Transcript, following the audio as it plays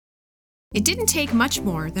It didn't take much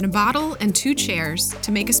more than a bottle and 2 chairs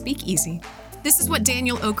to make a speakeasy. This is what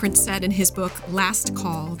Daniel Okrent said in his book, Last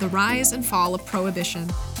Call, The Rise and Fall of Prohibition.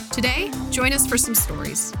 Today, join us for some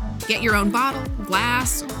stories. Get your own bottle,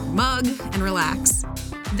 glass, or mug, and relax.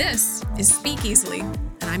 This is Speak Easily,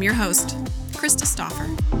 and I'm your host, Krista Stauffer.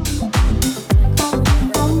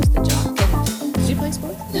 Did you play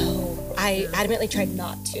sports? No, I adamantly tried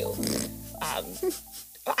not to.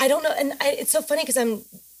 I don't know, and it's so funny because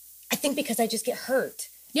I think because I just get hurt.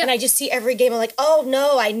 Yeah. And I just see every game, I'm like, oh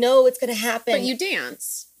no, I know it's going to happen. But you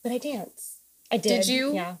dance. But I dance. I did. Did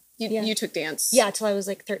you? Yeah. You took dance? Yeah, till I was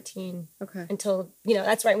like 13. Okay. Until,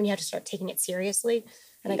 that's right when you have to start taking it seriously.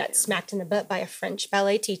 And I got smacked in the butt by a French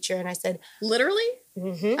ballet teacher, and I said... Literally?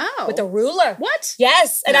 Mm-hmm. Oh. With a ruler. What?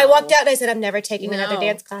 Yes. And No. I walked out and I said, I'm never taking another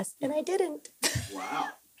dance class. And I didn't. Wow.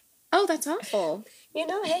 Oh, that's awful.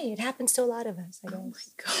 Hey, it happens to a lot of us, I guess. Oh my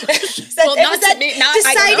gosh. It was that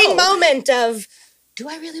deciding moment of, do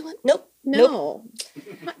I really want... Nope. No.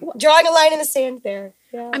 Drawing a line in the sand there.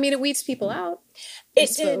 Yeah. I mean, it weeds people out.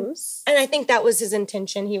 It did. And I think that was his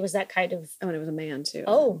intention. He was that kind of... Oh, and it was a man, too.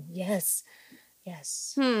 Oh, yes.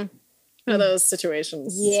 Yes. One of those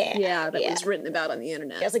situations. Yeah. Yeah, that was written about on the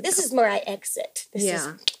internet. I was like, this is where I exit.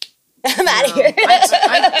 Yeah. I'm out of here.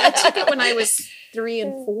 I took it when I was 3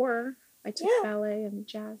 and 4. I took ballet and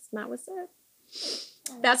jazz, and that was it.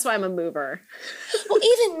 That's why I'm a mover. Well,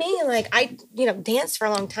 even me, like, I, danced for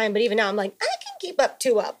a long time, but even now I'm like, I can keep up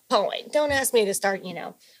to a point. Don't ask me to start,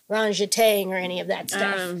 rangeting or any of that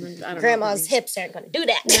stuff. Grandma's hips aren't going to do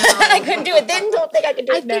that. No. I couldn't do it then, don't think I can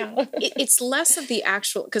do it now. It's less of the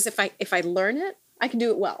actual, because if I learn it, I can do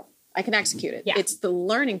it well. I can execute it. Yeah. It's the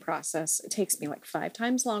learning process. It takes me like 5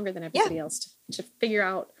 times longer than everybody else to figure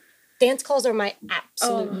out. Dance calls are my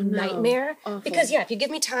absolute nightmare. Awful. Because, if you give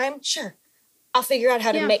me time, sure, I'll figure out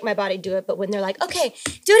how to make my body do it. But when they're like, okay,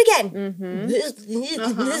 do it again.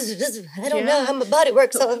 I don't know how my body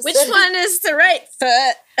works. Which one is the right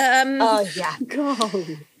foot? Oh, yeah. Go.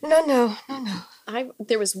 No.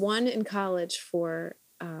 There was one in college for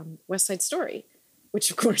West Side Story, which,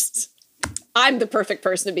 of course, I'm the perfect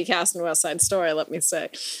person to be cast in West Side Story, let me say.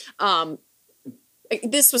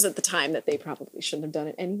 This was at the time that they probably shouldn't have done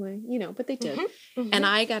it anyway, but they did. Mm-hmm. And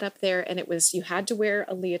I got up there and it was, you had to wear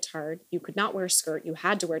a leotard. You could not wear a skirt. You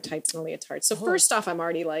had to wear tights and a leotard. So first off, I'm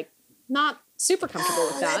already like not super comfortable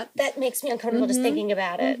with that. That makes me uncomfortable just thinking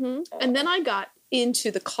about it. Mm-hmm. And then I got into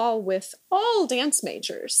the call with all dance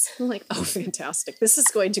majors. I'm like, oh, fantastic. This is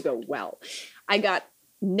going to go well. I got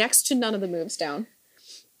next to none of the moves down,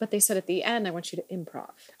 but they said at the end, I want you to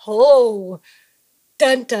improv. Oh,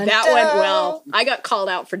 dun, dun, that dun. went well. I got called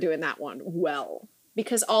out for doing that one well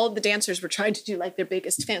because all of the dancers were trying to do like their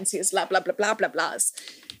biggest, fanciest, blah, blah, blah, blah, blah, blahs.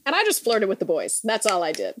 And I just flirted with the boys. That's all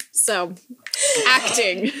I did. So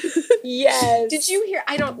acting. Yes. Did you hear?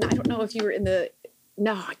 I don't know if you were in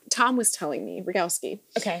Tom was telling me, Rogowski.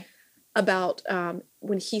 Okay. About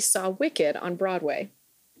when he saw Wicked on Broadway.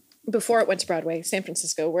 Before it went to Broadway, San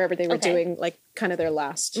Francisco, wherever they were doing like kind of their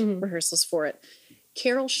last rehearsals for it.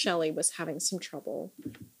 Carol Shelley was having some trouble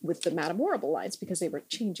with the Madame Horrible lines because they were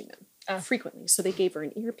changing them frequently. So they gave her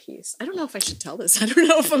an earpiece. I don't know if I should tell this. I don't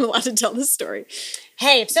know if I'm allowed to tell this story.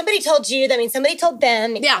 Hey, if somebody told you, that means somebody told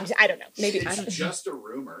them. Yeah. I don't know. Maybe. It's just a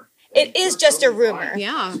rumor. It is just a rumor.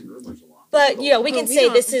 Yeah. But, we can say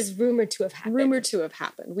this is rumored to have happened. Rumored to have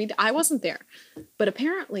happened. I wasn't there. But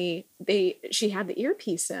apparently she had the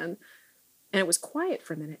earpiece in and it was quiet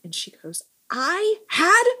for a minute and she goes, I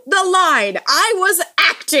had the line. I was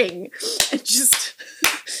acting. And just,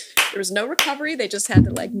 there was no recovery. They just had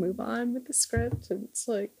to like move on with the script. And it's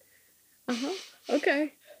like,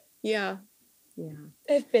 okay. Yeah.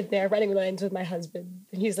 I've been there running lines with my husband.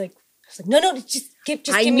 And he's like, no, just give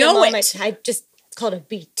me a moment. It's called a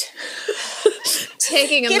beat.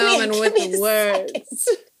 Taking a moment with the words.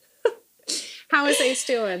 How is Ace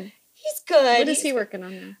doing? He's good. What is he working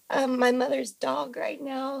on now? My mother's dog right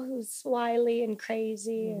now, who's wily and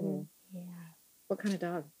crazy, and What kind of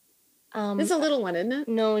dog? It's a little one, isn't it?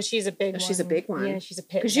 No, she's a big one. She's a big one. Yeah, she's a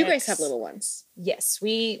pit. Because you guys have little ones. Yes,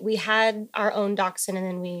 we had our own dachshund, and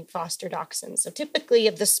then we foster dachshunds. So typically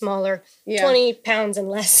of the smaller, 20 pounds and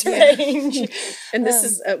less range. And this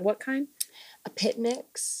is what kind? A pit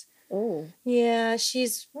mix. Oh. Yeah,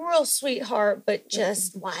 she's a real sweetheart, but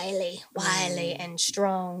just wily and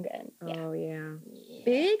strong. And Oh, yeah.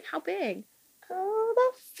 Big? How big? Oh,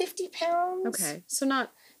 about 50 pounds. Okay, so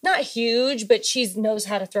not huge, but she knows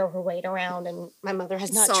how to throw her weight around, and my mother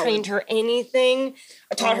has not Solid. trained her anything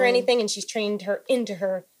or taught her anything, and she's trained her into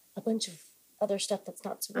her a bunch of other stuff that's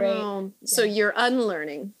not so great. So you're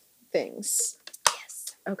unlearning things.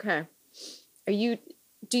 Yes. Okay. Are you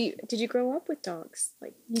Did you grow up with dogs?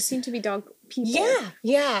 Like, you seem to be dog people.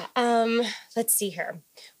 Yeah. Let's see here.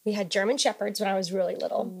 We had German Shepherds when I was really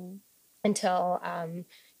little until,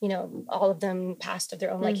 all of them passed of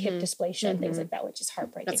their own, like hip dysplasia and things like that, which is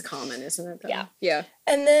heartbreaking. That's common, isn't it? Though? Yeah. Yeah.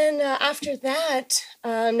 And then after that,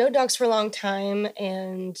 no dogs for a long time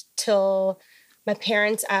until my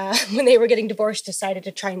parents, when they were getting divorced, decided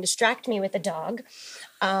to try and distract me with a dog.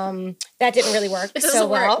 That didn't really work so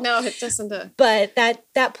well. No, it doesn't. But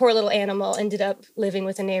that poor little animal ended up living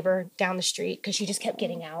with a neighbor down the street because she just kept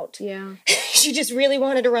getting out. Yeah. She just really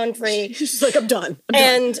wanted to run free. She's like, I'm done.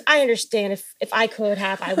 And I understand if I could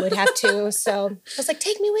have, I would have too. So I was like,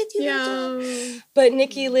 take me with you. Yeah. But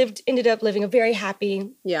Nikki ended up living a very happy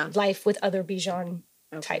life with other Bichon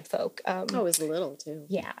type folk. It was little too.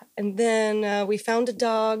 Yeah. And then we found a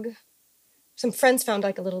dog. Some friends found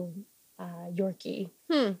like a little Yorkie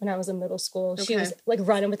when I was in middle school. She was like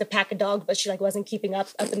running with a pack of dogs, but she like wasn't keeping up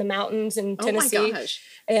in the mountains in Tennessee. Oh my gosh.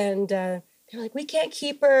 And they were like, we can't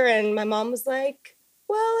keep her. And my mom was like,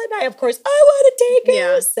 well, and I, of course, I want to take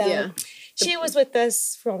her. So she was with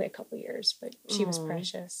us for only a couple years, but she was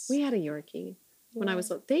precious. We had a Yorkie when I was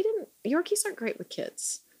little. Yorkies aren't great with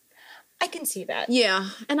kids. I can see that. Yeah.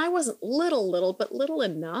 And I wasn't little, but little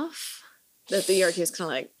enough that the Yorkie was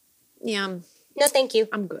kind of like, no, thank you.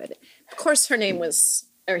 I'm good. Of course, his name was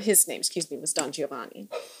Don Giovanni.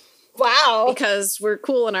 Wow. Because we're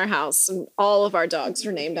cool in our house, and all of our dogs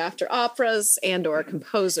are named after operas and or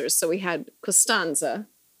composers. So we had Stanzi.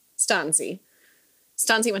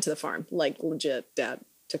 Stanzi went to the farm. Like, legit, Dad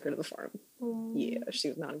took her to the farm. Yeah, she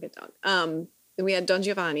was not a good dog. Then we had Don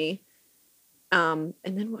Giovanni. And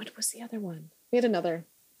then what was the other one? We had another.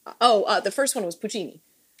 The first one was Puccini.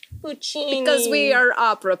 Because we are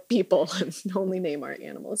opera people and only name our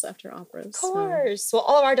animals after operas. Of course. So. Well,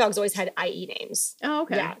 all of our dogs always had IE names. Oh,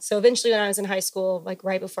 okay. Yeah. So eventually when I was in high school, like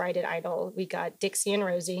right before I did Idol, we got Dixie and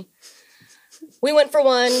Rosie. We went for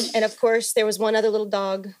one. And of course, there was one other little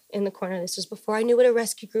dog in the corner. This was before I knew what a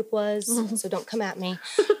rescue group was. So don't come at me.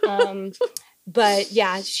 But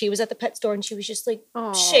yeah, she was at the pet store and she was just like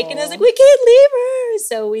shaking. I was like, we can't leave her.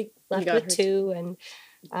 So we left with two. And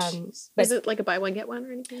was it like a buy one get one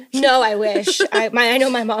or anything? No, I wish. I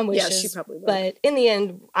know my mom wishes. Yeah, she probably would. But in the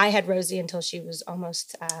end, I had Rosie until she was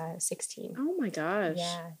almost 16. Oh my gosh!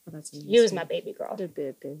 Yeah, that's amazing. She was my baby girl.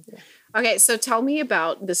 Yeah. Okay, so tell me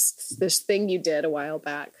about this thing you did a while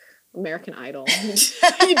back, American Idol.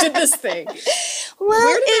 You did this thing.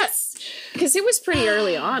 Well, because it was pretty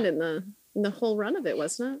early on in the whole run of it,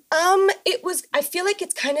 wasn't it? It was. I feel like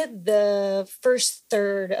it's kind of the first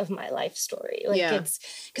third of my life story. Like it's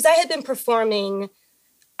because I had been performing.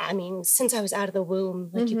 I mean, since I was out of the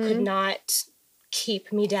womb, like you could not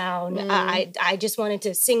keep me down. I just wanted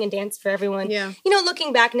to sing and dance for everyone. Yeah.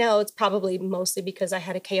 Looking back now, it's probably mostly because I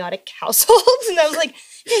had a chaotic household, and I was like,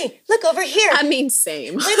 "Hey, look over here." I mean,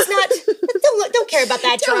 same. Let's not. Don't care about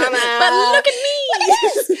that drama. But look at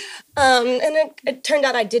me. And it turned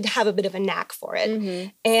out I did have a bit of a knack for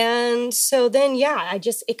it. And so then,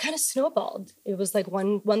 it kind of snowballed. It was like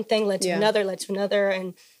one thing led to another.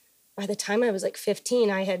 And by the time I was like 15,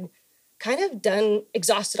 I had kind of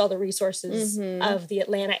exhausted all the resources of the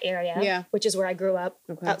Atlanta area, which is where I grew up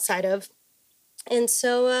outside of. And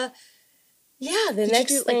so, the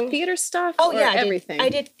next you do, thing. Like theater stuff? Oh, yeah. Everything. I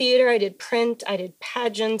did theater, I did print, I did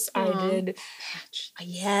pageants, I did.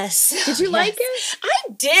 Yes. Did you like it?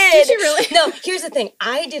 I did. Did you really? No, here's the thing.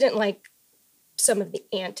 I didn't like some of the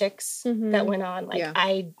antics that went on. Like,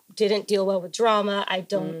 I didn't deal well with drama. I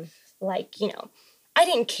don't I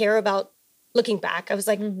didn't care about. Looking back, I was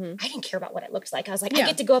like, I didn't care about what it looked like. I was like, I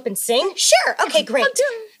get to go up and sing? Sure. Okay, great.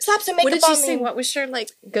 Slap some makeup on me. What did you sing? What was your,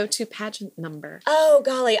 go-to pageant number? Oh,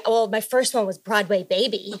 golly. Well, my first one was Broadway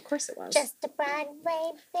Baby. Of course it was. Just a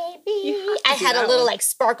Broadway Baby. I had a little,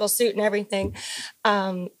 sparkle suit and everything.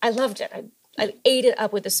 I loved it. I ate it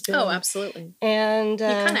up with a spoon. Oh, absolutely. And you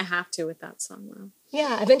kind of have to with that song, though.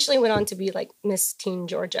 Yeah, I eventually went on to be, Miss Teen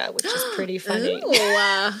Georgia, which is pretty funny.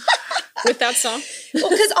 Ooh, with that song? Well,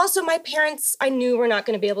 because also my parents, I knew were not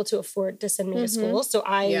going to be able to afford to send me to school. So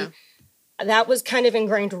that was kind of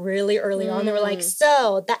ingrained really early on. They were like,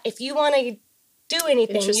 so that if you want to do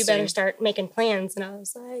anything, you better start making plans. And I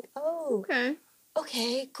was like, oh,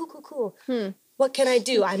 okay, cool. What can I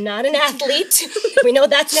do? I'm not an athlete. We know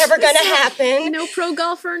that's never going to happen. No pro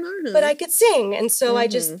golfer, no. But I could sing. And so I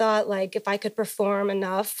just thought, if I could perform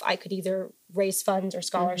enough, I could either raise funds or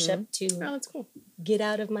scholarship to that's cool. Get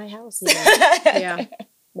out of my house. Yeah.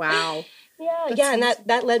 Wow. Yeah. And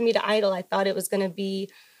that led me to Idol. I thought it wasn't going to be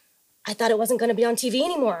on TV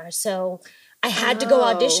anymore. So I had to go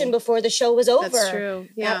audition before the show was over. That's true.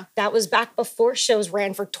 Yeah. That was back before shows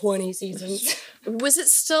ran for 20 seasons. Was it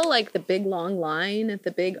still like the big long line at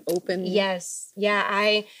the big open? Yes.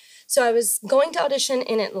 Yeah. So I was going to audition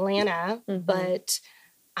in Atlanta, but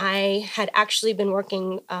I had actually been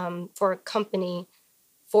working for a company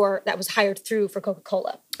that was hired through for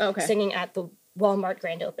Coca-Cola. Okay. Singing at the Walmart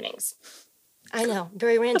grand openings. I know.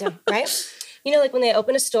 Very random, right? You know, like when they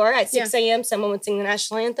open a store at 6 a.m., someone would sing the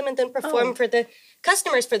national anthem and then perform for the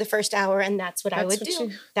customers for the first hour, and that's what I would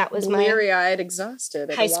do. That was my bleary-eyed,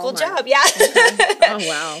 exhausted at high school Walmart. job, yeah. Okay. Oh,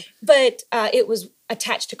 wow. But it was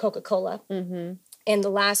attached to Coca-Cola, and the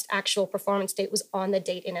last actual performance date was on the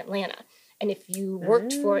date in Atlanta. And if you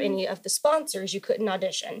worked for any of the sponsors, you couldn't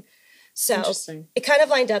audition. So it kind of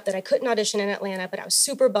lined up that I couldn't audition in Atlanta, but I was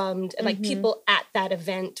super bummed. And like people at that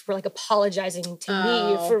event were like apologizing to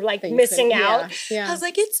me for like missing out. Yeah. I was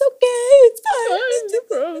like, it's okay, it's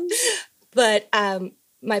fine. But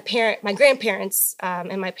my grandparents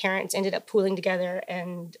and my parents ended up pooling together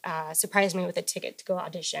and surprised me with a ticket to go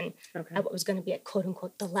audition at what was going to be at quote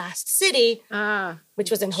unquote the last city,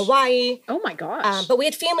 which was in Hawaii. Oh my gosh. But we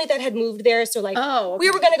had family that had moved there. So like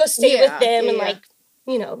we were going to go stay with them and like,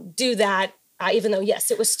 you know, do that, even though, yes,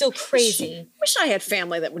 it was still crazy. Wish I had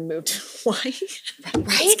family that would move to Hawaii. Right?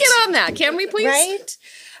 Let's get on that, can we please?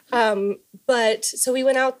 Right? But so we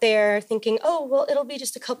went out there thinking, oh, well, it'll be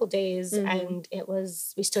just a couple days. And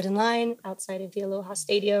we stood in line outside of the Aloha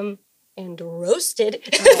Stadium and roasted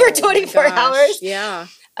for 24 hours. Yeah.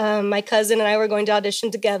 My cousin and I were going to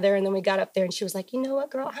audition together, and then we got up there and she was like, you know what,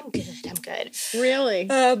 girl, I'm good. Really?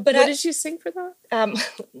 But what did you sing for that?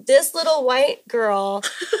 This little white girl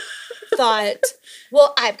thought,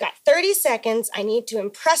 well, I've got 30 seconds. I need to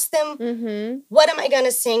impress them. What am I going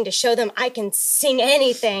to sing to show them I can sing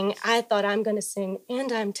anything? I thought I'm going to sing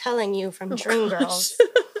And I'm Telling You from Dreamgirls.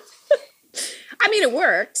 I mean, it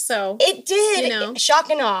worked, so. It did. You know. Shock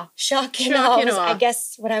and awe. Shock and awe. I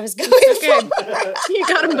guess what I was going for. You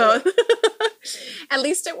got them both. At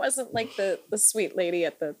least it wasn't like the sweet lady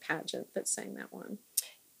at the pageant that sang that one.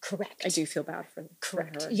 Correct. I do feel bad for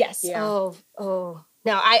her. Yes. Yeah. Oh.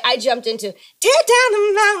 No, I jumped into tear down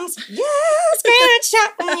the mountains. Yes, gonna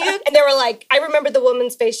shout on you. And they were like, I remember the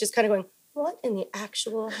woman's face just kind of going, what in the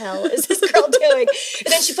actual hell is this girl doing?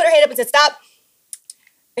 And then she put her hand up and said, stop.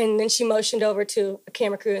 And then she motioned over to a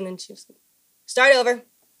camera crew, and then she was like, start over.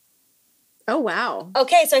 Oh, wow.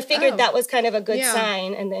 Okay, so I figured that was kind of a good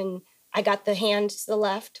sign. And then I got the hand to the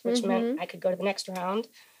left, which meant I could go to the next round.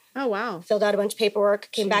 Oh, wow. Filled out a bunch of paperwork,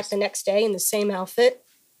 came back the next day in the same outfit,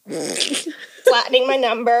 flattening my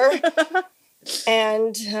number,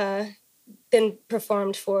 and then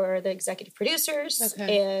performed for the executive producers.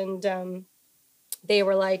 Okay. And they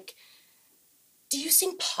were like, do you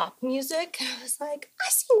sing pop music? I was like, I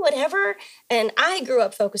sing whatever. And I grew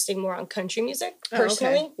up focusing more on country music,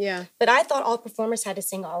 personally. Okay. Yeah. But I thought all performers had to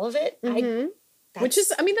sing all of it. Which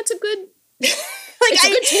is, I mean, that's a good... it's a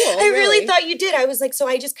good tool. I really thought you did. I was like, so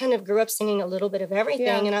I just kind of grew up singing a little bit of everything.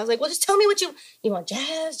 Yeah. And I was like, well, just tell me what you want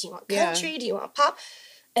jazz? Do you want country? Do you want pop?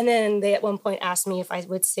 And then they at one point asked me if I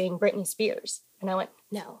would sing Britney Spears. And I went,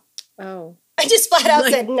 no. Oh. I just flat out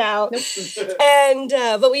said no. Nope. And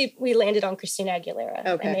but we landed on Christina Aguilera,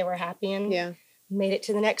 and they were happy and made it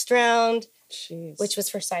to the next round, which was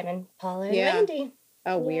for Simon, Paula, and Randy.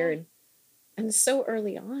 Oh, weird. And so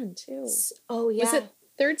early on too. Oh yeah. Was it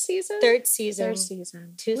third season? Third season.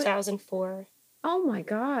 2004. What? Oh my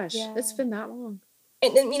gosh. Yeah. It's been that long.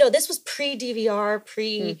 And then, this was pre-DVR,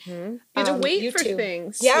 You had to wait YouTube. For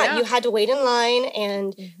things. Yeah, you had to wait in line.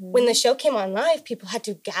 And when the show came on live, people had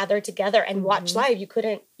to gather together and watch live. You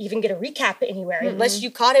couldn't even get a recap anywhere unless you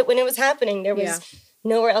caught it when it was happening. There was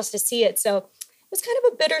nowhere else to see it. So it was kind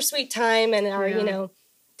of a bittersweet time in our,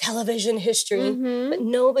 television history. But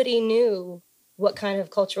nobody knew what kind of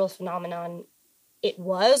cultural phenomenon it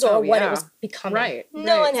was or what it was becoming. Right.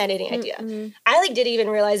 No one had any idea. I didn't even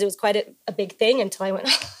realize it was quite a big thing until I went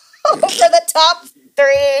for the top 3.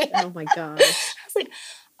 Oh my gosh. I was like,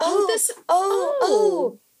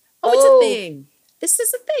 it's a thing. This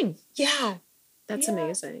is a thing. Yeah. That's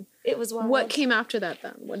amazing. It was wild. What came after that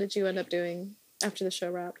then? What did you end up doing after the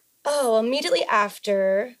show wrapped? Oh, immediately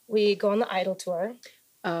after we go on the Idol tour.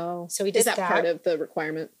 Oh. So we did that. Is that part of the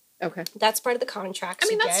requirement? Okay. That's part of the contract. I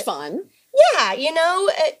mean, that's fun. Yeah,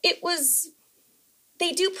 it was,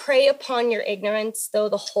 they do prey upon your ignorance, though,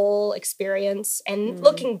 the whole experience. And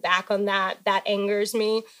looking back on that angers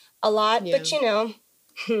me a lot. Yeah. But,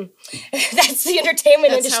 That's the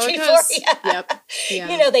entertainment That's how industry it goes. for you. Yep. Yeah.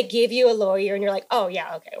 You know, they give you a lawyer and you're like, oh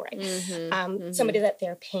yeah, okay, right. Somebody that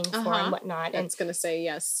they're paying for and whatnot. That's going to say,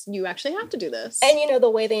 yes, you actually have to do this. And, you know, the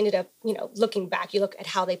way they ended up, you know, looking back, you look at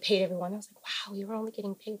how they paid everyone. I was like, wow, you were only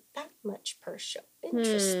getting paid that much per show.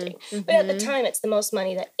 Interesting. But at the time, it's the most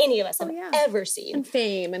money that any of us have ever seen. And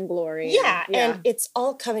fame and glory. Yeah. And it's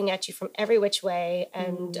all coming at you from every which way.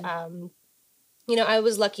 And, you know, I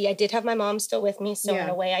was lucky. I did have my mom still with me. So in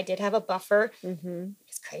a way, I did have a buffer.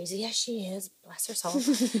 As crazy as she is, bless her soul.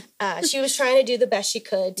 She was trying to do the best she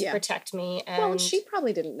could to protect me. And well, she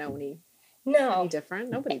probably didn't know any different.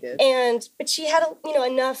 Nobody did. But she had, you know,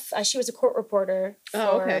 enough. She was a court reporter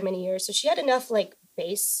for many years. So she had enough, like,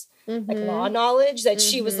 base, like, law knowledge that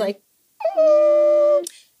she was like,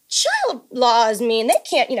 child laws mean they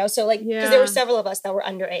can't, you know, so like, because there were several of us that were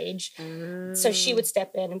underage. So she would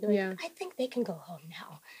step in and be like, I think they can go home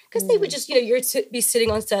now. Because they would just, you know, be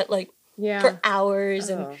sitting on set like for hours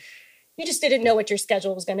and you just didn't know what your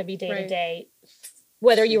schedule was going to be day to day,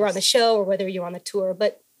 whether you were on the show or whether you were on the tour.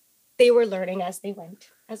 But they were learning as they went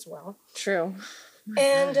as well. True.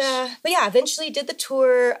 And, but yeah, eventually did the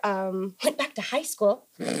tour, went back to high school.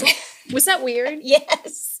 Was that weird?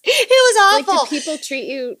 Yes. It was awful. Like, did people treat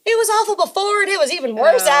you? It was awful before, and it was even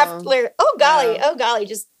worse after. Oh, golly.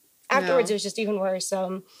 Just afterwards, it was just even worse.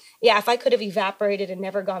 Yeah, if I could have evaporated and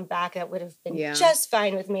never gone back, that would have been just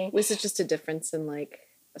fine with me. Was it just a difference in, like,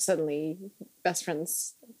 suddenly best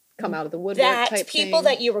friends come out of the woodwork type people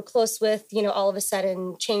thing? that you were close with, you know, all of a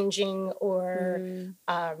sudden changing or,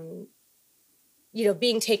 you know,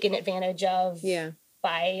 being taken advantage of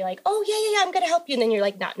by like, oh, yeah, I'm going to help you. And then you're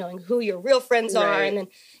like not knowing who your real friends are. And then,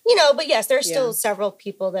 you know, but yes, there's still several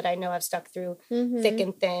people that I know have stuck through thick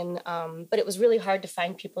and thin. But it was really hard to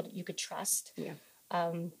find people that you could trust.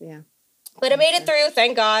 But I made it through,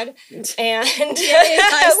 thank God. And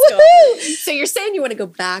so you're saying you want to go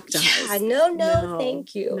back to high school? No,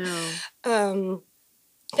 thank you. No.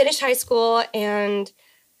 Finished high school and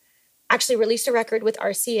actually released a record with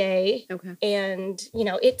RCA. Okay. And, you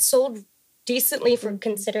know, it sold decently for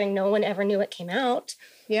considering no one ever knew it came out.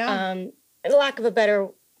 Yeah. For lack of a better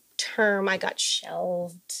term, I got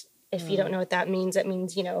shelved. If you don't know what that means,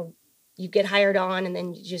 you know, you get hired on and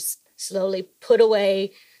then you just slowly put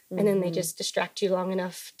away and then they just distract you long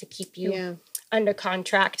enough to keep you under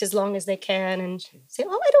contract as long as they can and say, oh,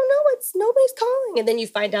 I don't know, nobody's calling. And then you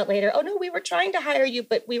find out later, oh no, we were trying to hire you,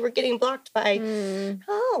 but we were getting blocked by,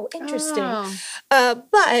 oh, interesting.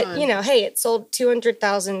 But, you know, hey, it sold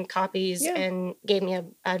 200,000 copies and gave me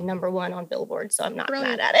a number one on Billboard. So I'm not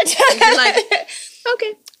mad at it. You're like,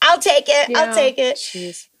 okay. I'll take it. Yeah. I'll take it.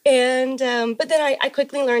 Jeez. And, but then I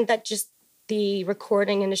quickly learned that just the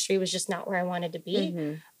recording industry was just not where I wanted to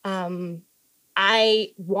be.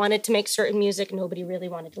 I wanted to make certain music. Nobody really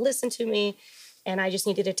wanted to listen to me. And I just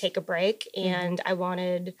needed to take a break. And I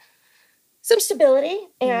wanted some stability.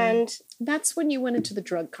 And that's when you went into the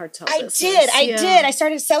drug cartel business. I did. I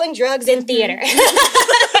started selling drugs in theater.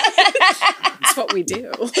 That's what we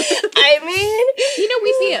do. I mean, you know,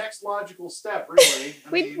 we'd be the next logical step,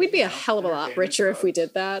 really. We'd be a hell of a lot richer if we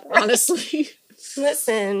did that, honestly.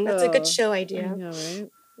 Listen, that's a good show idea. I know, right?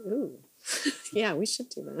 Ooh. Yeah, we should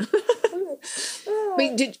do that.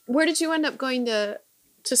 Wait, where did you end up going to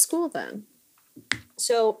school then?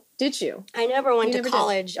 So did you? I never went to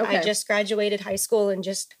college. Okay. I just graduated high school and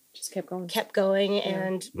just kept going.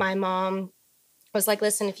 And my mom was like,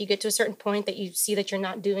 listen, if you get to a certain point that you see that you're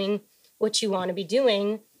not doing what you want to be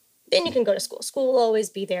doing, then you can go to school. School will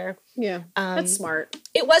always be there. Yeah, that's smart.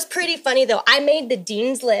 It was pretty funny, though. I made the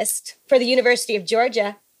dean's list for the University of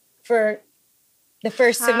Georgia for the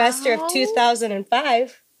first semester of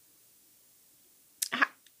 2005.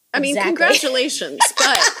 I mean, congratulations,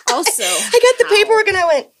 but also... I got the paperwork and I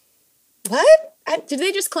went, what? Did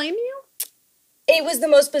they just claim you? It was the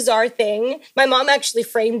most bizarre thing. My mom actually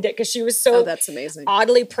framed it because she was so that's amazing.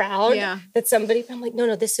 Oddly proud that somebody... I'm like,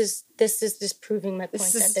 no, this is just proving my point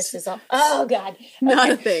that this is all... Oh, God. Not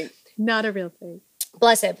a thing. Not a real thing.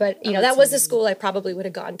 Bless it. But, you know, that was the school I probably would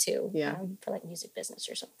have gone to for, like, music business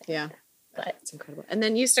or something. Yeah. But it's incredible. And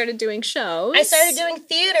then you started doing shows. I started doing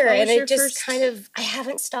theater and it just kind of, I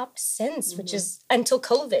haven't stopped since, which is until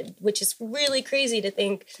COVID, which is really crazy to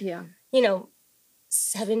think, you know,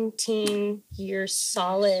 17 years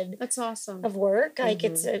solid. That's awesome. Of work. Like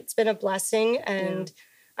it's been a blessing and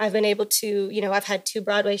I've been able to, you know, I've had 2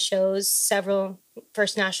 Broadway shows, several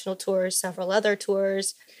first national tours, several other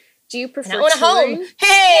tours. Do you prefer touring? Home.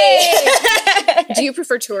 Hey! Do you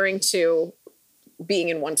prefer touring to being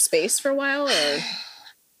in one space for a while, or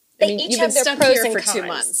They each you've have been their stuck pros here and for cons. 2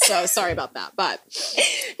 months, so sorry about that. But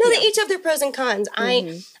no, they each have their pros and cons.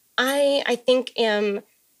 I think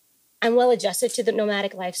I'm well adjusted to the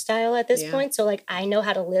nomadic lifestyle at this point. So like I know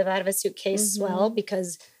how to live out of a suitcase well,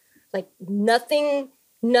 because like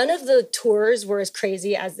none of the tours were as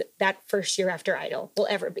crazy as that first year after Idol will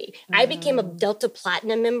ever be. I became a Delta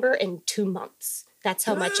Platinum member in 2 months. That's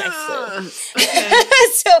how much I flew. Okay.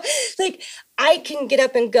 So like I can get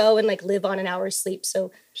up and go and like live on an hour's sleep.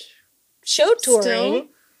 So show touring, Still?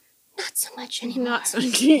 not so much anymore. Not so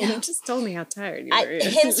you just told me how tired you were.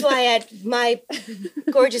 Hence why at my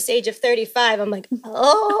gorgeous age of 35, I'm like,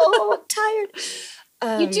 oh, I'm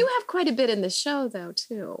tired. You do have quite a bit in the show, though,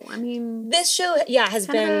 too. I mean, This show, has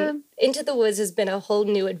been, Into the Woods has been a whole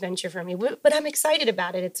new adventure for me, but I'm excited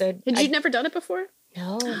about it. Had you never done it before?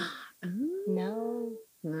 No. No.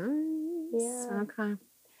 Nice. Yeah. Okay.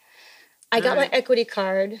 I got my equity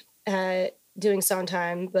card doing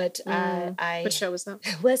Sondheim, but What show was that?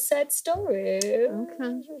 West Side Story.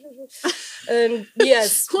 Okay. And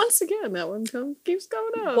yes. Once again, that one keeps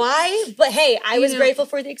going up. Why? But hey, I was grateful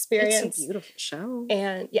for the experience. It's a beautiful show.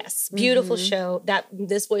 And yes, beautiful show. That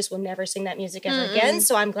this voice will never sing that music ever again.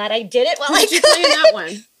 So I'm glad I did it while I Did you play in that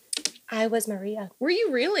one? I was Maria. Were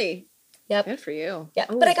you really? Yep. Good for you. Yeah.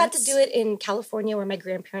 Oh, but I got to do it in California where my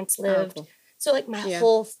grandparents lived. cool. So like my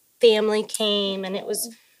whole family came and it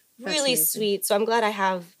was really amazing. sweet. So I'm glad I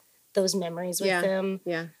have those memories with them.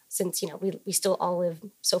 Yeah. Since, we still all live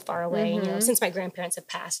so far away, since my grandparents have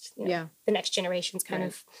passed, the next generations kind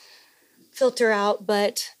of filter out.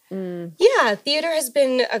 But theater has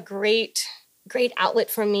been a great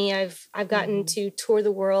outlet for me. I've gotten to tour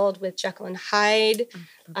the world with Jekyll and Hyde.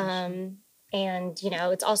 And,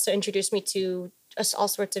 it's also introduced me to all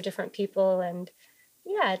sorts of different people. And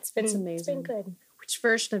it's been amazing. It's been good. Which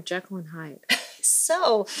version of Jekyll and Hyde?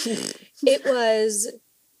 So it was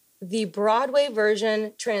the Broadway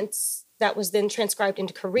version that was then transcribed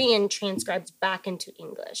into Korean, transcribed back into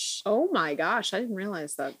English. Oh my gosh, I didn't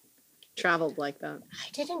realize that traveled like that.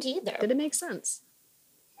 I didn't either. Did it make sense?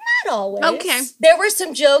 Not always. Okay. There were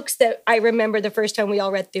some jokes that I remember the first time we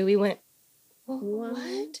all read through. We went,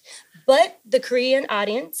 what? But the Korean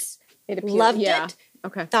audience loved it.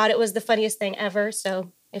 Okay. Thought it was the funniest thing ever.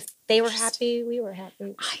 So if they were happy, we were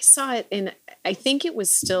happy. I saw it in, I think it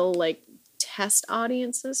was still like test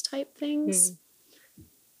audiences type things.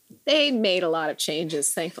 They made a lot of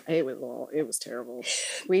changes. Thankfully, it was terrible.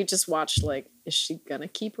 We just watched like, is she gonna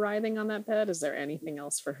keep writhing on that bed? Is there anything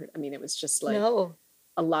else for her? I mean, it was just like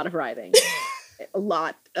a lot of writhing. A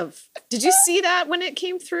lot of. Did you see that when it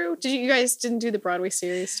came through? You guys didn't do the Broadway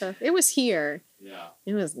series stuff? It was here. Yeah.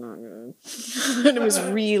 It was not good. And it was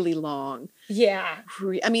really long. Yeah.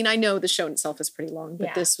 I mean, I know the show itself is pretty long,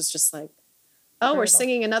 but this was just like, oh, we're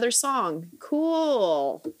singing another song.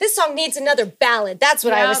 Cool. This song needs another ballad. That's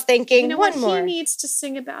what I was thinking. You know one what more. he needs to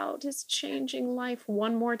sing about his changing life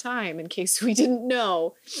one more time, in case we didn't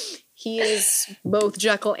know. He is both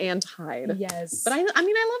Jekyll and Hyde. Yes. But I mean,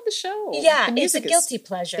 I love the show. Yeah, The it's a music guilty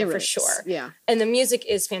pleasure for is. sure. Yeah. And the music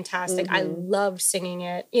is fantastic. I loved singing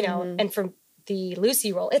it, and from the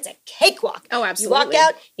Lucy role, it's a cakewalk. Oh, absolutely. You walk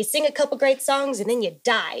out, you sing a couple great songs, and then you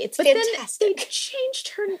die. It's fantastic. Then they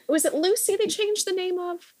changed her. Was it Lucy they changed the name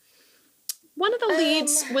of? One of the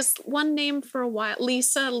leads was one name for a while.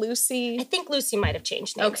 Lisa, Lucy. I think Lucy might have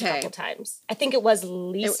changed names a couple times. I think it was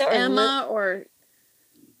Lisa or Emma or...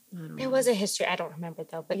 There was a history. I don't remember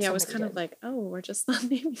though. But it was kind of like, oh, we're just not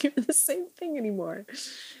naming her the same thing anymore.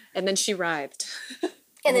 And then she writhed.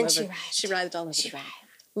 And then she writhed. She writhed all over the bed.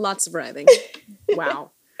 Lots of writhing.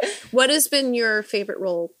 Wow. What has been your favorite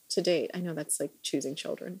role to date? I know that's like choosing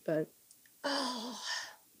children, but... Oh,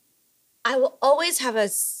 I will always have a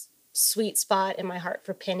sweet spot in my heart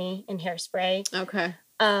for Penny in Hairspray. Okay.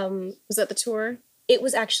 Was that the tour? It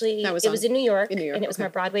was actually, it was in New York. And it was my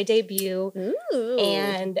Broadway debut. Ooh.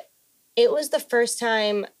 And it was the first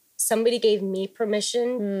time somebody gave me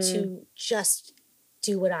permission to just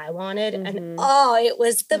do what I wanted. And it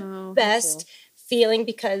was the best feeling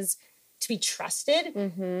because to be trusted.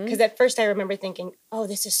 Because at first I remember thinking, oh,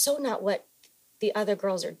 this is so not what the other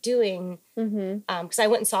girls are doing. Because I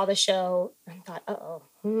went and saw the show and thought,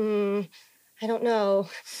 I don't know.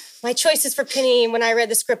 My choices for Penny when I read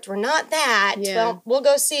the script were not that. Yeah. Well, we'll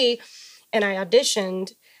go see. And I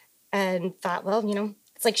auditioned and thought, well,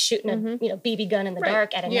 it's like shooting a BB gun in the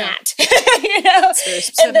dark at a gnat.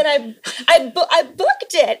 And then I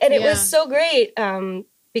booked it, and it was so great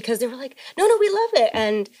because they were like, no, we love it.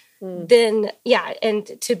 And then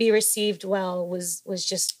and to be received well was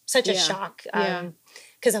just such a shock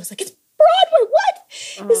because I was like, it's Broadway. what?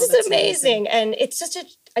 Oh, This is that's amazing. And it's such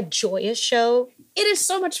a joyous show. It is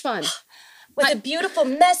so much fun. With a beautiful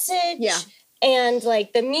message. Yeah. And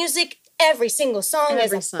like the music, every single song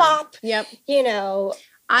is a song. bop. Yep. You know.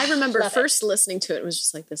 I remember love first listening to it, it was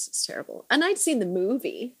just like, this is terrible. And I'd seen the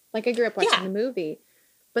movie. Like, I grew up watching the movie.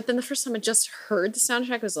 But then the first time I just heard the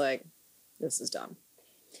soundtrack, I was like, this is dumb.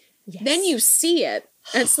 Yes. Then you see it,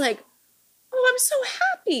 and it's like, oh, I'm so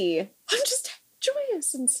happy. I'm just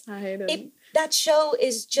joyous inside. And that show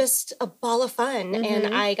is just a ball of fun.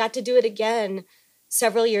 And I got to do it again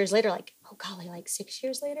several years later, like, oh golly, like 6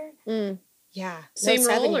 years later? Yeah. Same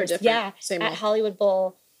role or different? Yeah. Same at role. Hollywood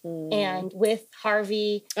Bowl. And with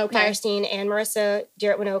Harvey Firestein and Marissa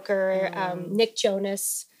Jarrett Winokur, Nick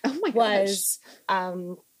Jonas Oh my was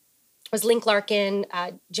Link Larkin,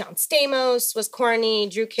 John Stamos was Corny,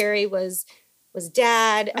 Drew Carey was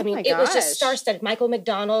Dad. I mean, it was just star-studded. Michael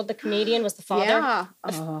McDonald, the comedian, was the father,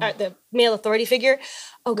 the male authority figure.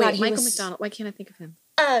 Oh God, Michael McDonald. Why can't I think of him?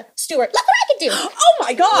 Stuart. Look what I can do. Oh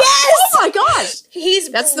my gosh! Yes! Oh my gosh!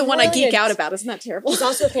 That's the one I geek brilliant. out about. Isn't that terrible? He's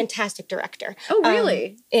also a fantastic director. Oh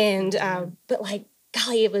really? But like,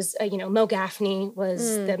 golly, it was Mo Gaffney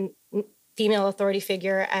was the female authority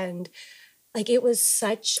figure, and like it was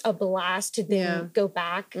such a blast to then go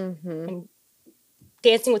back and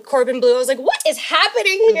Dancing with Corbin Bleu. I was like, what is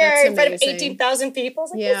happening here in front of 18,000 people? I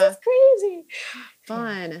was like, this is crazy.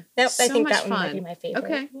 Fun. I so think much that one fun. might be my favorite.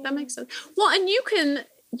 Okay, that makes sense. Well, and you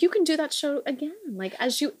can do that show again, like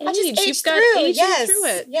as you age. I just age You've got through. aging Yes. through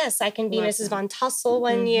it. Yes, I can be Love Mrs. that. Von Tussle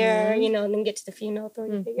one year, and then get to the female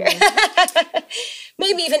authority figure.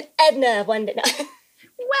 Maybe even Edna one day. No.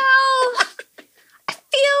 Well,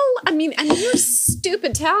 I mean, you're a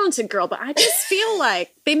stupid talented girl, but I just feel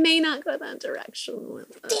like they may not go that direction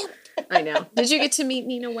with it. Damn it. I know. Did you get to meet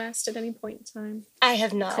Nina West at any point in time? I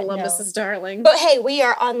have not. Columbus's darling. But hey, we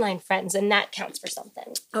are online friends, and that counts for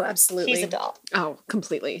something. Oh, absolutely. She's a doll. Oh,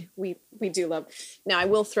 completely. We do love. Now, I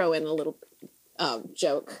will throw in a little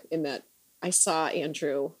joke in that I saw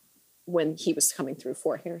Andrew when he was coming through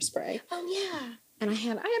for Hairspray. Oh yeah. And I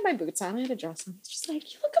had my boots on, I had a dress on. He's just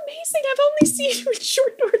like, you look amazing. I've only seen you in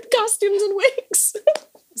short costumes and wigs.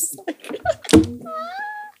 It's like,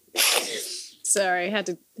 sorry, had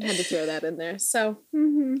to throw that in there. So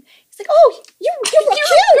It's like, oh, you're you're cute.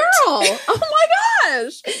 a girl. Oh my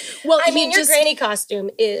gosh. Well, I mean, your granny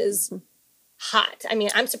costume is hot. I mean,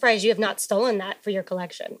 I'm surprised you have not stolen that for your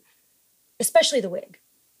collection, especially the wig.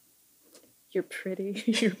 You're pretty.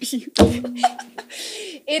 You're beautiful.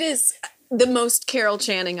 It is the most Carol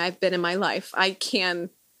Channing I've been in my life. I can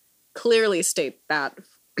clearly state that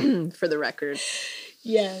for the record.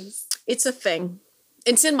 Yes. It's a thing.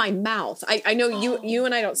 It's in my mouth. I know you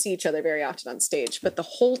and I don't see each other very often on stage, but the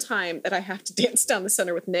whole time that I have to dance down the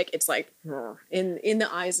center with Nick, it's like in the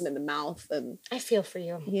eyes and in the mouth. And I feel for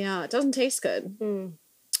you. yeah, it doesn't taste good.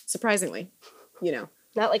 Surprisingly,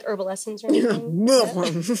 Not like herbal essence or anything.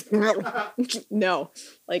 No,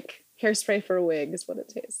 like hairspray for a wig is what it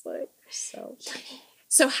tastes like.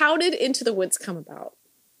 So how did Into the Woods come about?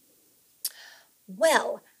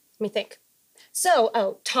 Well, let me think.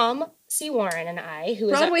 So, Tom C. Warren and I, who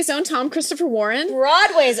is Broadway's own Tom Christopher Warren.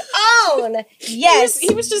 Broadway's own. Yes.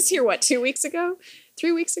 He was just here, 2 weeks ago?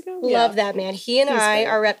 3 weeks ago? Love that man. He and He's I great.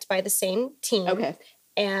 are repped by the same team. Okay.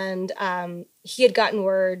 And he had gotten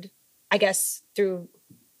word, I guess, through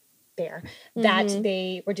there, that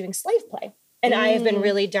they were doing slave play. And I have been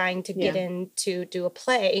really dying to get in to do a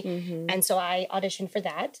play. And so I auditioned for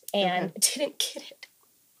that and didn't get it.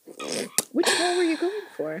 Which role were you going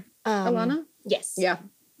for? Alana? Yes. Yeah.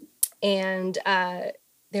 And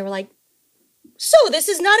they were like, so this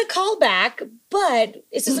is not a callback, but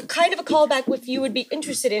this is a kind of a callback if you would be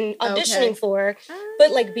interested in auditioning for,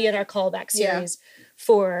 but like be in our callback series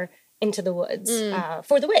for Into the Woods,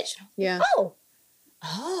 for The Witch. Yeah.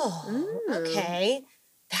 Okay.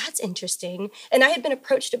 That's interesting. And I had been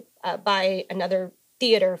approached by another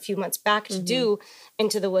theater a few months back to do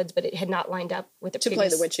Into the Woods, but it had not lined up with the play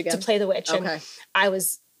the witch again. To play the witch. Okay. And I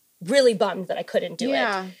was really bummed that I couldn't do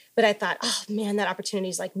Yeah. it. But I thought, oh man, that opportunity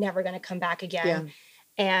is like never going to come back again.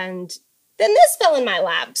 Yeah. And then this fell in my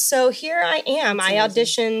lap. So here I am. I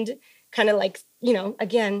auditioned kind of like,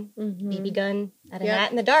 again, BB gun at a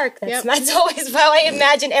hat in the dark. That's always how I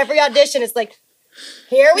imagine every audition. It's like,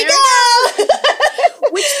 here we go.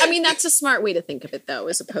 Which, I mean, that's a smart way to think of it, though,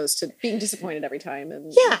 as opposed to being disappointed every time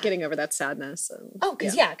and getting over that sadness. And,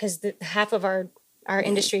 because half of our our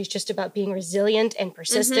industry is just about being resilient and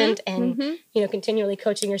persistent and, you know, continually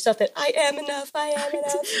coaching yourself that I am enough. I I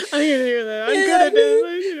can hear that. I'm good at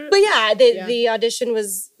this. But yeah, the audition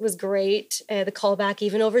was great. The callback,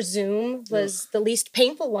 even over Zoom, was the least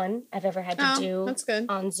painful one I've ever had to do. That's good.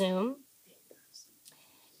 On Zoom.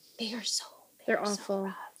 They're awful. So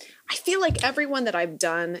rough. I feel like everyone that I've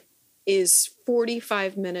done is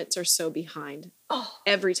 45 minutes or so behind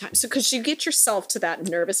every time. So because you get yourself to that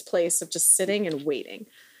nervous place of just sitting and waiting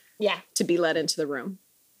to be let into the room.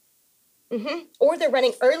 Or they're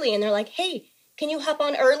running early and they're like, hey, can you hop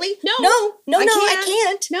on early? No, I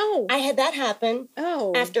can't. No. I had that happen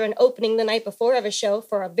after an Oh. opening the night before of a show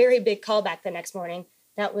for a very big callback the next morning.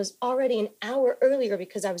 That was already an hour earlier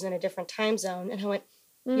because I was in a different time zone. And I went,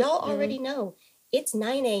 y'all already know. It's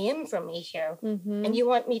 9 a.m. from me here. And you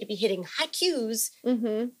want me to be hitting high cues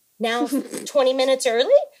now 20 minutes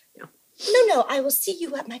early? No, I will see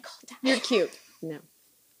you at my call time. You're cute. No.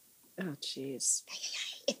 Oh, jeez.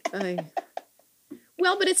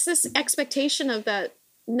 Well, but it's this expectation of that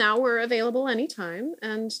now we're available anytime,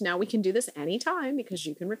 and now we can do this anytime because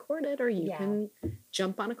you can record it or you can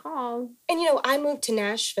jump on a call. And, you know, I moved to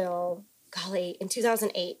Nashville, golly, in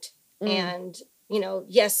 2008. And, you know,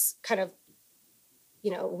 yes, kind of, you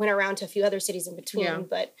know, went around to a few other cities in between,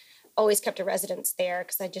 but always kept a residence there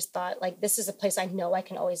because I just thought, like, this is a place I know I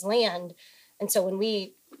can always land. And so when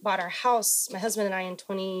we bought our house, my husband and I in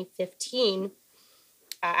 2015,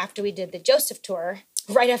 after we did the Joseph tour,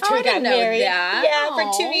 right after we got married. Yeah,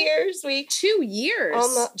 for 2 years. 2 years?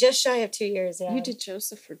 Almost, just shy of 2 years, yeah. You did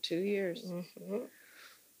Joseph for 2 years.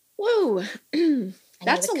 Whoa.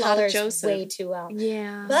 That's a lot of Joseph. Way too well.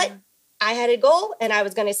 Yeah. But I had a goal, and I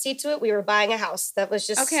was going to see to it. We were buying a house. That was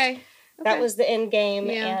just that was the end game.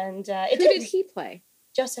 Yeah. And who did he play?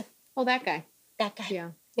 Joseph. Oh, that guy. That guy.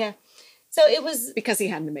 Yeah. Yeah. So it was because he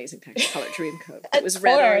had an amazing Technicolor Dreamcoat. It was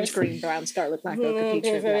red, orange, green, brown, scarlet, black, ochre, peach,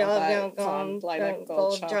 yellow, fawn, lilac,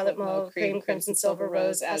 gold, chocolate, mauve, cream, crimson, silver,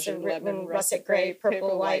 rose, azure, lemon, russet gray,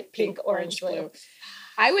 purple, white, pink, orange, blue.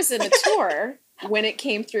 I was in a tour when it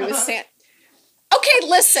came through with Santa. Okay,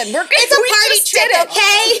 listen, it's a party trick,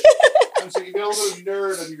 okay? So you got a little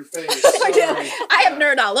nerd on your face. I have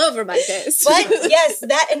nerd all over my face. But yes,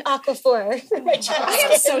 that and Aquaphor. I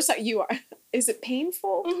am so sorry. You are. Is it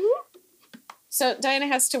painful? So Diana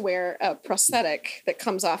has to wear a prosthetic that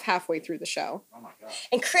comes off halfway through the show. Oh my God.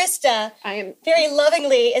 And Krista, very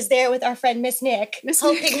lovingly, is there with our friend Miss Nick,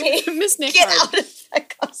 helping me Miss Nick get out of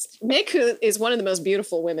that costume. Nick, who is one of the most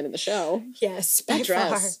beautiful women in the show. Yes, that by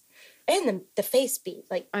dress. far. And the face beat,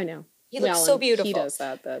 like I know. He looks so beautiful. He does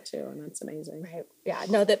that too, and that's amazing. Right. Yeah.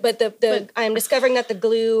 No. But I'm discovering that the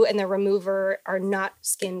glue and the remover are not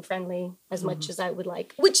skin friendly as much as I would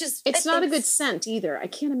like. Which is it's not a good scent either. I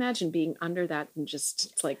can't imagine being under that and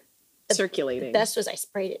just like circulating. The best was I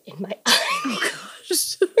sprayed it in my eye. Oh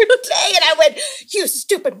gosh. And I went, "You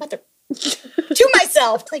stupid mother," to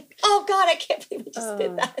myself. Like, oh God, I can't believe I just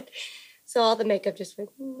did that. So all the makeup just went.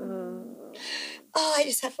 Oh, I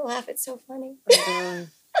just have to laugh. It's so funny.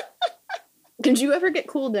 Did you ever get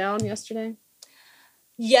cooled down yesterday?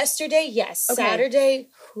 Yesterday, yes. Okay. Saturday,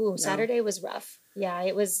 Saturday was rough. Yeah,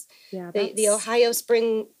 it was. Yeah, the Ohio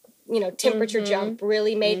spring, temperature jump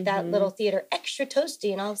really made that little theater extra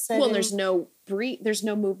toasty, and all of a sudden, well, there's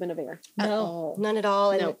no movement of air. No, none at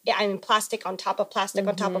all. And I'm in plastic on top of plastic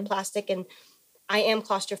on top of plastic, and I am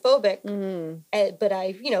claustrophobic. But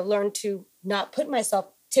I, learned to not put myself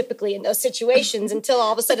typically in those situations until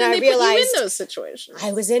all of a sudden I realized put you in those situations.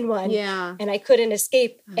 I was in one, and I couldn't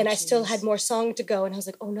escape, and I still had more song to go, and I was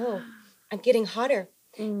like, oh no, I'm getting hotter,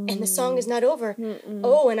 and the song is not over.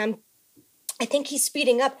 Oh, and I think he's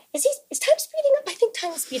speeding up. Is time speeding up? I think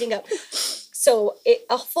time is speeding up. So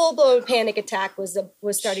a full blown panic attack was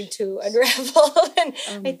starting to unravel, and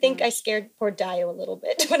I think I scared poor Dio a little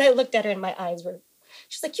bit when I looked at her, and my eyes were.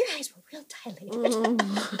 She's like, your eyes were real dilated.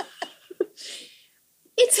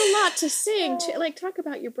 It's a lot to sing. Like, talk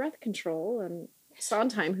about your breath control. And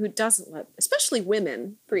Sondheim, who doesn't let, especially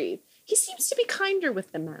women, breathe. He seems to be kinder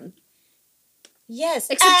with the men. Yes.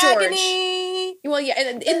 Except Agony. George. Well, yeah,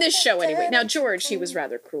 in this show anyway. Now, George, he was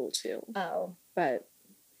rather cruel too. Oh. But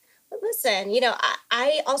listen,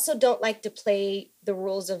 I also don't like to play the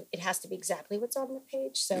rules of it has to be exactly what's on the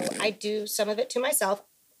page. So I do some of it to myself,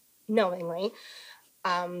 knowingly.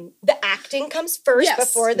 The acting comes first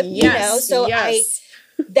before the, so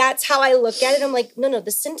that's how I look at it. I'm like, no,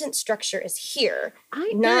 the sentence structure is here.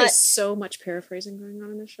 There is so much paraphrasing going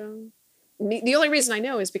on in the show. The only reason I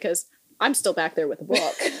know is because I'm still back there with the book.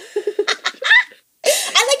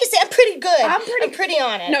 I like to say I'm pretty good. I'm pretty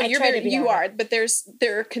on it. No, you are, but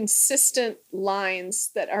there are consistent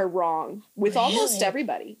lines that are wrong with almost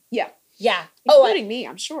everybody. Yeah. Yeah. Including me,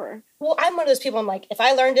 I'm sure. Well, I'm one of those people, I'm like, if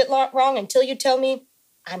I learned it wrong until you tell me,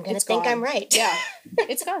 I'm going to think I'm right. Yeah.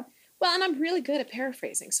 It's gone. Well, and I'm really good at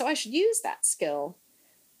paraphrasing, so I should use that skill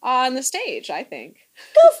on the stage, I think.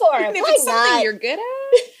 Go for it. If Why it's not? something you're good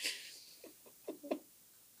at.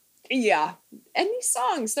 Yeah. And these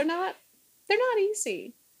songs, they're not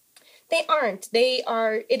easy. They aren't.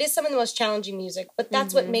 It is some of the most challenging music, but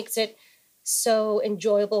that's what makes it so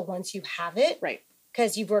enjoyable once you have it. Right.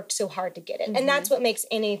 Because you've worked so hard to get it. And that's what makes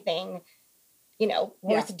anything,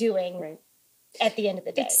 worth doing at the end of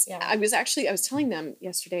the day. I was telling them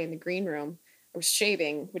yesterday in the green room, I was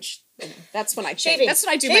shaving, which that's when I shaving. That's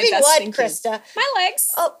when I do shaving my best what, thinking. Krista? My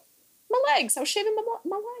legs. Oh. My legs. I was shaving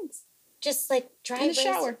my legs. Just like drivers? In the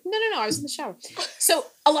shower. No, I was in the shower. So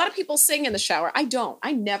a lot of people sing in the shower. I don't.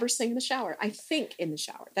 I never sing in the shower. I think in the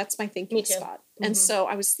shower. That's my thinking spot. And so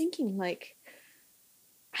I was thinking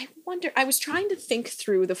I was trying to think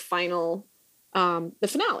through the final, the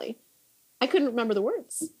finale. I couldn't remember the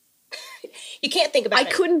words. You can't think about it.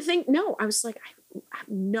 I couldn't think. No, I was like, I have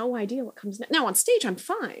no idea what comes next. Now on stage, I'm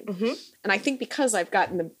fine. And I think because I've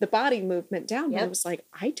gotten the body movement down, I was like,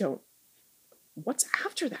 what's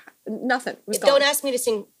after that? Nothing. It was gone. Don't ask me to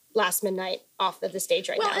sing Last Midnight off of the stage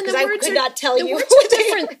now, because I could not tell you. The words are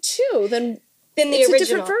different too than the original. It's a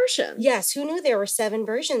different version. Yes, who knew there were 7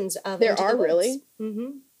 versions of There Into are the Woods? really? Mm-hmm.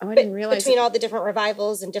 Oh, I didn't realize. Between all the different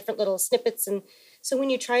revivals and different little snippets, and so when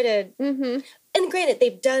you try to, and granted,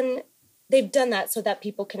 they've done that so that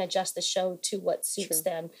people can adjust the show to what suits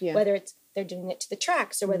them, whether it's they're doing it to the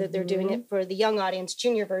tracks or whether they're doing it for the young audience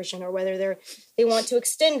junior version, or whether they want to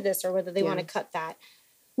extend this or whether they want to cut that.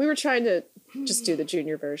 We were trying to just do the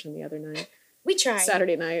junior version the other night. We tried.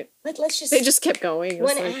 Saturday night. Let's just. They just kept going.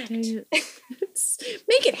 One act. Make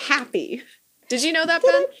it happy. Did you know that,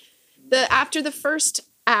 Ben? After the first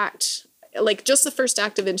act, like just the first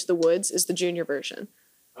act of Into the Woods is the junior version.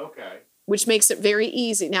 Okay. Which makes it very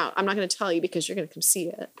easy. Now, I'm not going to tell you because you're going to come see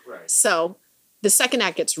it. Right. So the second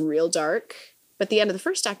act gets real dark, but the end of the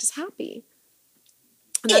first act is happy.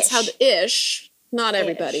 And that's how not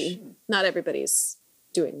everybody. Not everybody's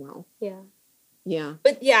doing well. Yeah. Yeah.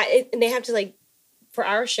 But yeah, and they have to, for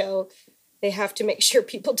our show, they have to make sure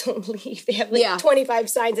people don't leave. They have 25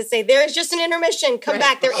 signs that say, there's just an intermission. Come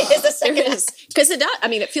back. There is a second. There is. Because it does. I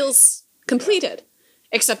mean, it feels completed.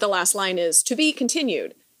 Except the last line is, to be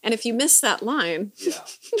continued. And if you miss that line,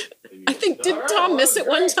 I think, did Tom miss it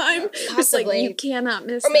one time? Possibly. It's like, you cannot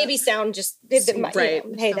miss it. Or maybe sound just did the right.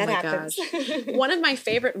 Hey, that happens. One of my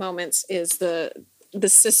favorite moments is the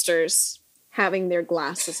sisters having their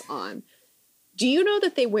glasses on. Do you know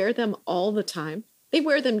that they wear them all the time? They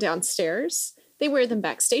wear them downstairs. They wear them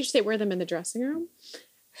backstage. They wear them in the dressing room.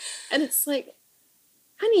 And it's like,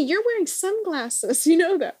 honey, you're wearing sunglasses. You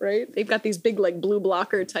know that, right? They've got these big, blue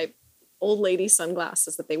blocker type old lady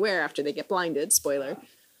sunglasses that they wear after they get blinded. Spoiler.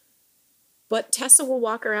 But Tessa will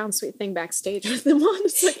walk around, sweet thing, backstage with them on.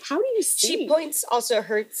 It's like, how do you see? She points also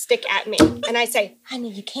her stick at me. And I say,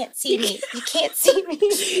 honey, you can't see me. You can't see me.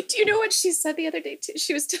 Do you know what she said the other day, too?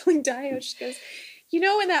 She was telling Dio, she goes,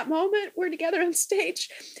 in that moment we're together on stage,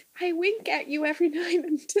 I wink at you every night.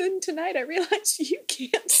 And then tonight I realize you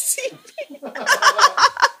can't see me.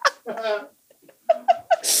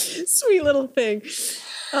 Sweet little thing.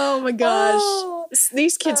 Oh my gosh.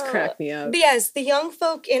 These kids crack me up. Yes, the young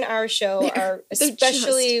folk in our show are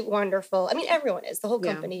especially wonderful. I mean, everyone is. The whole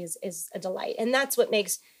company is a delight. And that's what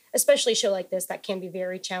makes, especially a show like this, that can be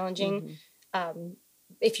very challenging.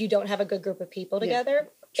 If you don't have a good group of people together,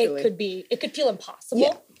 it could feel impossible.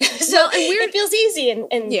 Yeah. So it feels easy in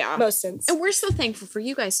most sense. And we're so thankful for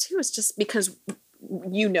you guys too. It's just because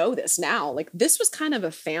you know this now. This was kind of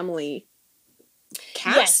a family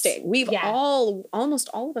casting. We've almost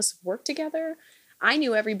all of us worked together. I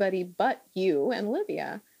knew everybody but you and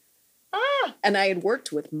Olivia. And I had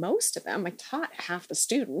worked with most of them. I taught half the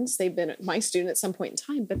students. They've been my student at some point in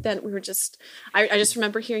time. But then we were just, I just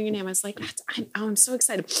remember hearing your name. I was like, I'm so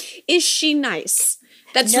excited. Is she nice?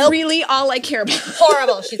 That's really all I care about.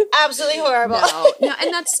 Horrible. She's absolutely horrible. No,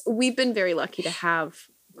 and we've been very lucky to have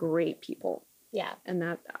great people. Yeah. And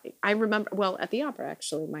that, I remember, at the opera,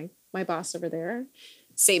 actually, my boss over there,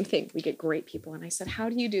 same thing. We get great people. And I said, how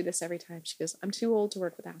do you do this every time? She goes, I'm too old to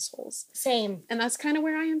work with assholes. Same. And that's kind of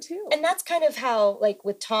where I am too. And that's kind of how,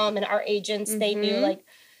 with Tom and our agents, they knew,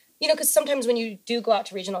 because sometimes when you do go out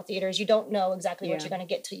to regional theaters, you don't know exactly what you're going to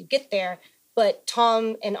get till you get there. But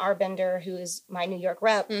Tom and Arbender, who is my New York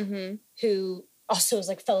rep, who also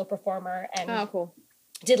is fellow performer and cool.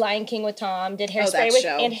 did Lion King with Tom, did that Hairspray with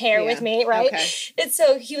show. and Hair with Yeah. me, right? Okay. And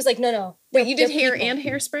so he was like, no. Wait, you did they're hair people. and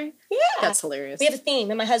hairspray? Yeah. That's hilarious. We have a theme,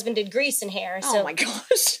 and my husband did Grease and Hair. So Oh my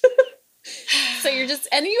gosh. So you're just,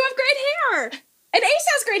 and you have great hair. And Ace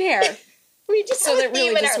has great hair. we just So have a that really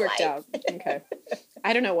theme in just our worked life. out. Okay.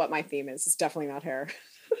 I don't know what my theme is. It's definitely not hair.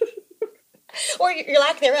 Or your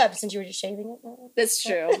lack thereof, since you were just shaving it. That's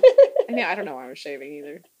true. I mean, I don't know why I was shaving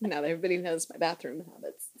either. Now that everybody knows my bathroom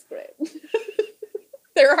habits. It's great.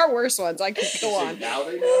 There are worse ones. I could go on. Now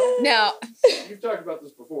they know? Now, You've talked about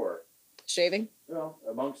this before. shaving? Well,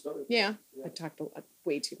 amongst other things. Yeah. I talked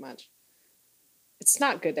way too much. It's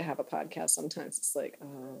not good to have a podcast sometimes. It's like,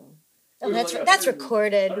 oh. Oh, that's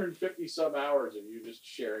recorded. 150 some hours of you just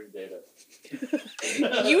sharing data.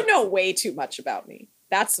 You know way too much about me.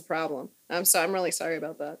 That's the problem. I'm really sorry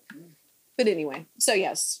about that. But anyway, so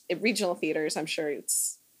yes, at regional theaters, I'm sure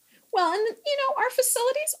it's, well, and our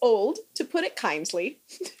facility's old, to put it kindly.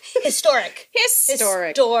 Historic.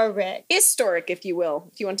 Historic. Historic, if you will.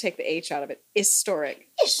 If you want to take the H out of it. Historic.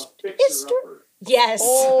 Fixer-upper. Yes.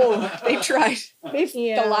 Oh, they tried. They've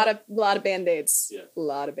Yeah. a lot of Band-Aids. Yeah. A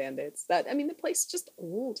lot of Band-Aids. The place is just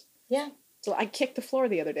old. Yeah. So I kicked the floor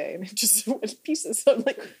the other day and it just went to pieces. So I'm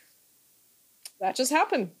like, that just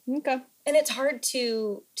happened. Okay. And it's hard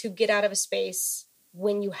to get out of a space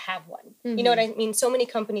when you have one. You know what I mean? So many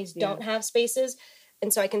companies don't have spaces,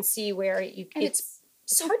 and so I can see where it's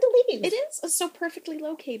hard to leave. It is. It's so perfectly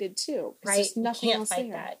located too. Right. There's nothing You can't else fight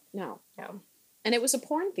there. that. No. No. And it was a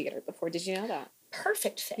porn theater before. Did you know that?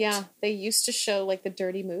 Perfect fit. Yeah. They used to show like the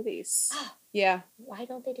dirty movies. Yeah. Why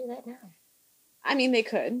don't they do that now? I mean, they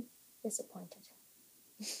could. Disappointed.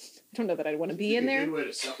 I don't know that I'd want to be in A there. good way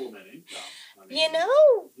to supplement income. I mean, You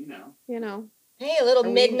know. You know. Hey, a little Are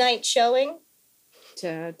we- midnight showing.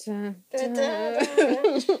 Da, da, Da, da.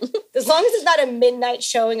 As long as it's not a midnight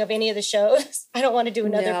showing of any of the shows, I don't want to do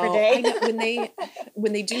another per No, day. I know,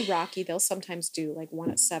 when they do Rocky, they'll sometimes do like one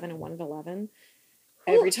at 7 and one at 11.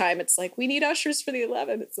 Every time it's like, we need ushers for the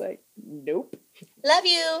 11. It's like, nope. Love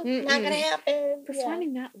you. Mm-mm. Not gonna happen.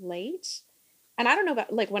 Performing that late? And I don't know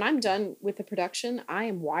about, like, when I'm done with the production, I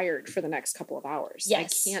am wired for the next couple of hours.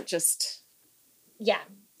 Yes. I can't just... Yeah.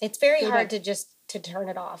 It's very Go hard back. to turn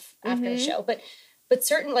it off after a show. But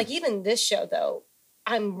certain, like even this show though,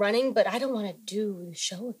 I'm running, but I don't want to do the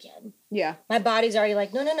show again. Yeah. My body's already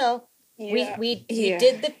like, no. Yeah. We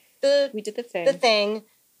did We did the thing. the thing.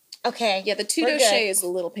 Okay. Yeah, the two we're doche good. is a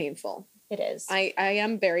little painful. It is. I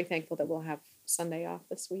am very thankful that we'll have Sunday off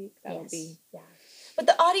this week. That'll Yes. be... Yeah. But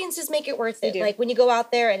the audiences make it worth it. do. Like when you go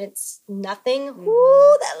out there and it's nothing,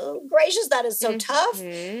 whoo, gracious, that is so tough.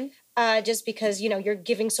 Mhm. Just because, you're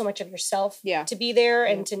giving so much of yourself Yeah. to be there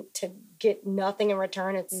and to get nothing in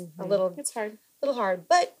return. It's a little It's hard. hard.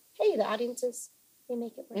 But hey, the audiences, they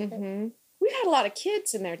make it worth it. Mm-hmm. We've had a lot of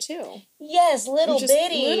kids in there too. Yes, little Just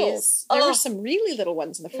bitties. littles. There were some really little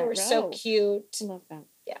ones in the They front were row. so cute. I love that.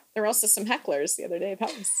 Yeah. There were also some hecklers the other day.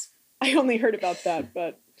 I only heard about that,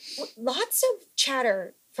 but Lots of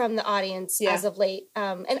chatter from the audience Yeah. as of late.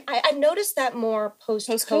 And I've noticed that more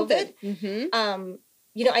post-COVID. Mm-hmm.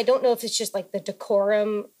 I don't know if it's just like the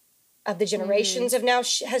decorum of the generations have now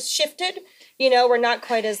has shifted. We're not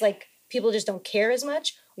quite as like, people just don't care as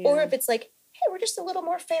much. Or Yeah. if it's like, hey, we're just a little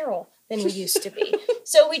more feral than we used to be.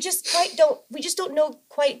 So we just don't know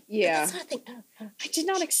quite. Yeah. That's not a thing. I did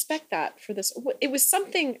not expect that for this. It was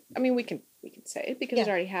something. I mean, we can say it because it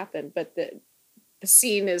already happened. But the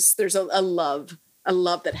scene is there's a love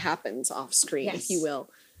that happens off screen, if you will,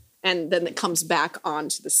 and then it comes back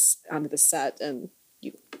onto the set, and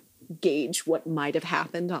you gauge what might have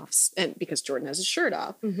happened and because Jordan has his shirt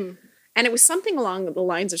off, and it was something along the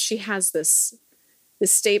lines of she has this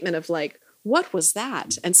statement of like, what was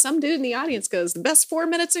that? And some dude in the audience goes, the best 4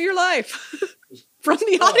 minutes of your life from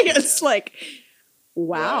the audience. Yeah. Like,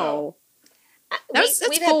 wow. That's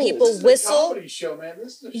We've had bold. people This is a whistle. comedy show, man.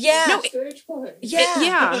 This is a Yeah. stage play. Yeah.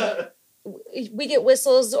 Yeah. We get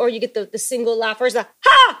whistles, or you get the single laughers. The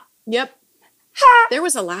ha! Yep. There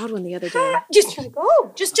was a loud one the other day. Just like,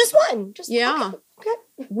 just one. Just Yeah. Okay.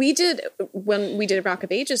 When we did Rock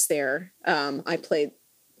of Ages there, I played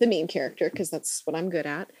the main character because that's what I'm good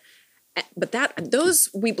at. But those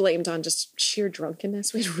we blamed on just sheer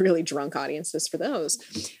drunkenness. We had really drunk audiences for those.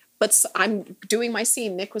 But I'm doing my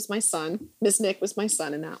scene. Nick was my son. Miss Nick was my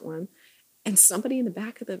son in that one. And somebody in the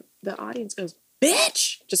back of the audience goes,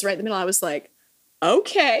 bitch! Just right in the middle. I was like,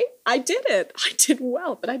 okay, I did it. I did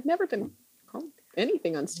well. But I'd never been called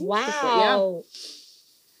anything on stage before. Yeah. Wow.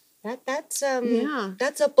 That's Yeah.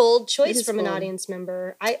 that's a bold It choice is from an bold. audience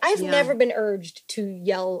member. I've Yeah. never been urged to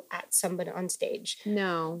yell at somebody on stage.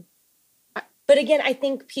 No. But But again, I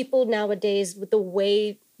think people nowadays, with the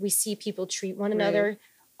way we see people treat one another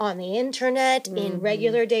on the internet, in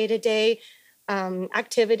regular day-to-day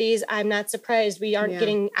activities, I'm not surprised we aren't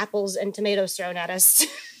getting apples and tomatoes thrown at us.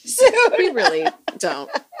 We really don't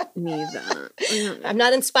need that. I'm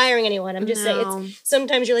not inspiring anyone. I'm just saying, it's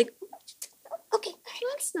sometimes you're like, okay,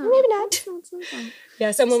 maybe not.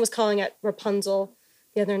 Yeah, someone was calling at Rapunzel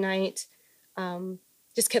the other night.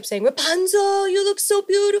 Just kept saying, Rapunzel, you look so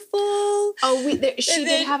beautiful. Oh, she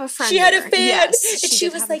did have a friend. She had a fan. Yes, and she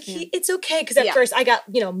was like, it's okay. Because at first I got,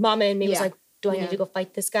 mama in me was like, do I need to go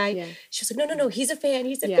fight this guy? Yeah. She was like, no, he's a fan.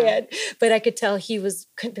 He's a fan. But I could tell he was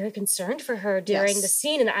very concerned for her during the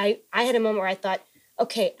scene. And I had a moment where I thought,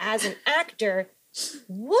 okay, as an actor,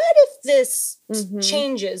 what if this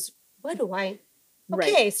changes? What do I...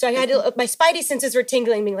 Okay, so I had to, my spidey senses were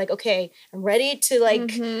tingling, being like, okay, I'm ready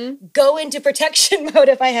to go into protection mode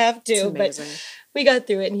if I have to. But we got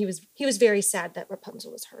through it, and he was very sad that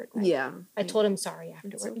Rapunzel was hurt. I told him sorry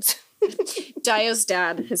afterwards. Dio's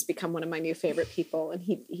dad has become one of my new favorite people, and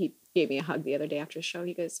he gave me a hug the other day after the show.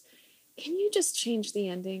 He goes, can you just change the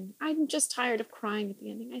ending? I'm just tired of crying at the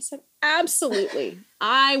ending. I said, absolutely.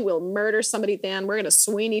 I will murder somebody, Dan. We're going to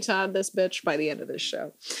Sweeney Todd this bitch by the end of this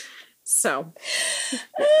show. So,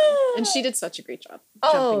 and she did such a great job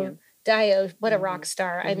jumping in. Dio, what a rock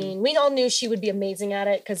star. I mean, we all knew she would be amazing at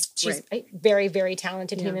it because she's a very, very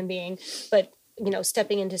talented human being. But,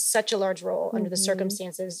 stepping into such a large role under the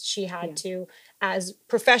circumstances she had to, as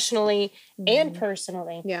professionally and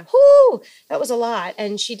personally. Yeah. Whoo! That was a lot.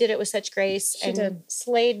 And she did it with such grace and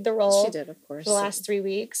slayed the role. She did, of course. The last 3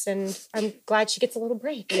 weeks. And I'm glad she gets a little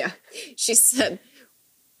break. Yeah. She said...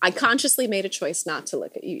 I consciously made a choice not to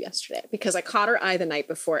look at you yesterday because I caught her eye the night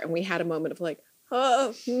before and we had a moment of like,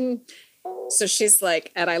 So she's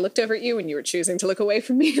like, and I looked over at you and you were choosing to look away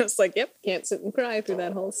from me. I was like, yep, can't sit and cry through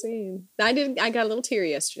that whole scene. I got a little teary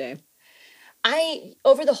yesterday.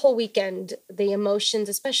 Over the whole weekend, the emotions,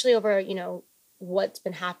 especially over, what's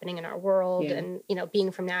been happening in our world and, being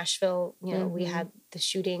from Nashville, we had the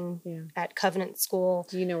shooting at Covenant School.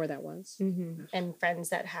 Do you know where that was? Mm-hmm. And friends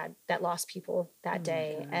that lost people that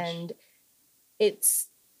day. And it's,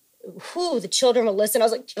 the children will listen. I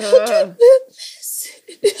was like, children,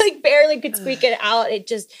 like barely could speak it out.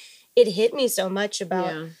 It hit me so much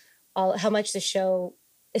about how much the show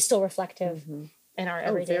is still reflective in our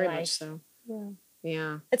everyday very life. Much so.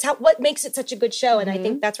 Yeah. It's what makes it such a good show. And I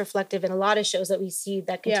think that's reflective in a lot of shows that we see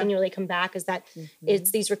that continually come back, is that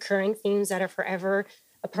it's these recurring themes that are forever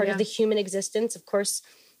a part of the human existence. Of course,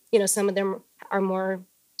 some of them are more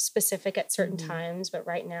specific at certain times, but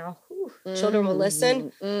right now, children will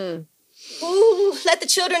listen. Ooh, let the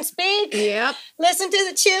children speak. Yep. Listen to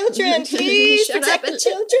the children, please. Protect the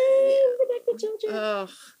children. Protect the children.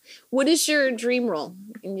 What is your dream role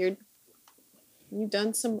in your... You've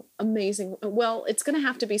done some amazing... Well, it's going to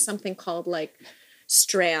have to be something called, like,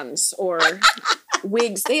 Strands or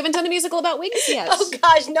Wigs. They haven't done a musical about wigs yet. Oh,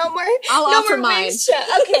 gosh, no more? I'll offer mine.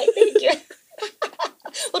 Okay, thank you.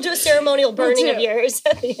 We'll do a ceremonial burning of yours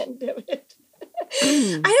at the end of it.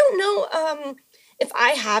 I don't know if I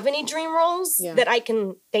have any dream roles that I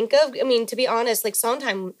can think of. I mean, to be honest, like,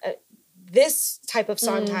 Sondheim... this type of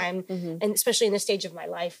Sondheim, and especially in this stage of my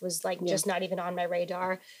life, was like just not even on my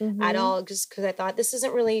radar at all, just because I thought this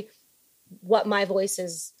isn't really what my voice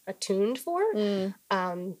is attuned for.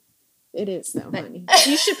 It is though, honey.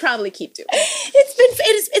 You should probably keep doing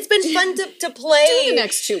it. It's been fun to play. Do the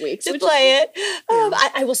next 2 weeks to play it.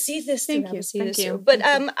 I will see this. Thank you. But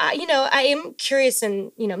I am curious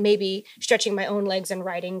and maybe stretching my own legs and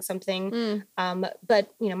writing something.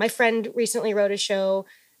 But my friend recently wrote a show.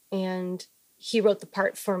 And he wrote the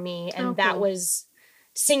part for me. And that was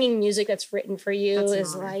singing music that's written for you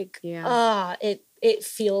is like, it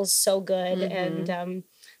feels so good. And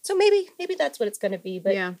so maybe that's what it's going to be.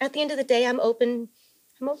 But at the end of the day, I'm open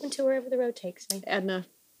to wherever the road takes me. Edna.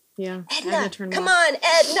 Yeah. Edna come on,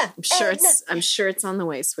 Edna. I'm sure it's on the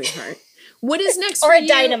way, sweetheart. What is next or for a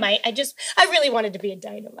Dynamite. I really wanted to be a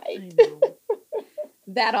Dynamite. I know.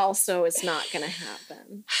 That also is not going to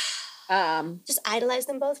happen. Just idolize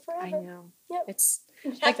them both forever. I know. Yep. It's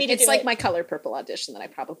Happy like my Color Purple audition that I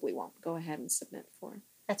probably won't go ahead and submit for.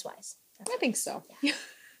 That's wise. I think so. Yeah.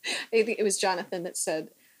 I think it was Jonathan that said,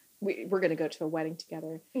 we're going to go to a wedding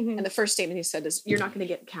together. And the first statement he said is, you're not going to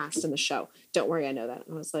get cast in the show. Don't worry, I know that.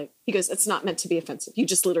 And I was like, he goes, it's not meant to be offensive. You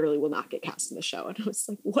just literally will not get cast in the show. And I was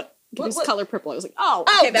like, what? It was Color Purple. I was like,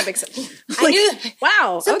 okay, that makes sense. I knew.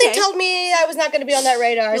 Wow. Something told me I was not going to be on that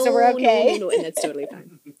radar, so we're okay. No, and that's totally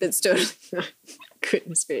fine. That's totally fine.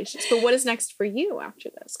 Goodness gracious. But what is next for you after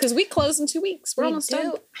this? Because we close in 2 weeks. We're almost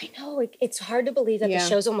done. I know. It's hard to believe that Yeah. the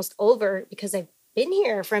show's almost over because I've been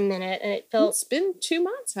here for a minute and it felt It's been 2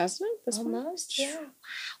 months, hasn't it? This one? almost. Yeah. Wow.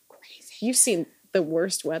 Crazy. You've seen the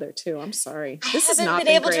worst weather too. I'm sorry. I This has haven't not been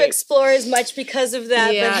been able to great. explore as much because of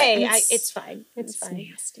that. Yeah, but hey, and it's fine. It's fine.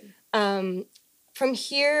 nasty. From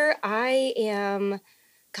here, I am.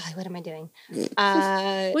 Golly, what am I doing?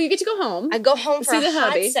 Well, you get to go home. I go home for See a the hot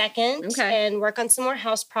hubby. second Okay. and work on some more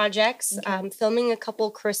house projects. Filming a couple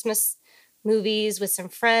Christmas movies with some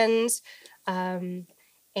friends. And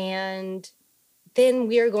then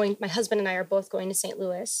my husband and I are both going to St.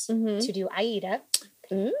 Louis to do Aida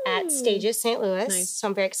at Stages St. Louis. Nice. So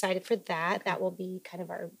I'm very excited for that. That will be kind of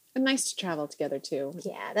our, And nice to travel together too.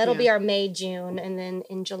 that'll be our May, June. And then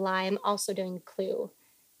in July, I'm also doing Clue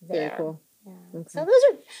there. Very cool. Yeah. Okay. So those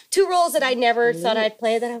are 2 roles that I never thought I'd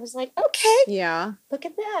play that I was like, okay, Yeah. look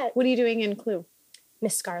at that. What are you doing in Clue?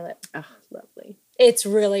 Miss Scarlet. Oh, lovely. It's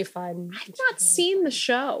really fun. I've not seen the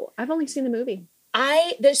show. I've only seen the movie. From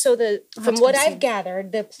to what go see I've it.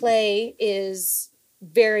 gathered, the play is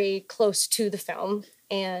very close to the film.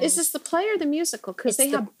 And Is this the play or the musical? Because It's they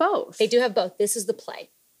the- have both. they do have both. This is the play.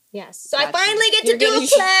 Yes. So Gotcha. I finally get You're to do a getting-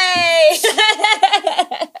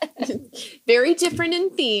 play. Very different in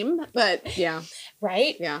theme, but yeah.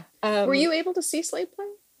 Right? Yeah. Um, Were you able to see Slave Play?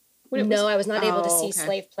 When it No, was- I was not able to Oh, see okay.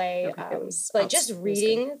 Slave Play. Okay, it was But just awesome. It was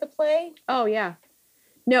reading the play. Oh, yeah.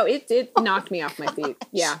 No, it knocked me off my feet.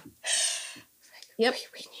 Yeah. Yep.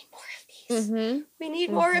 We need more of these. Mm-hmm. We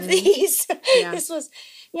need more of these. Yeah. This was,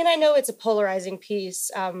 I know it's a polarizing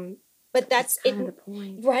piece, but that's it, Kind of the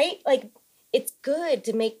point. right? Like, it's good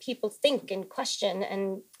to make people think and question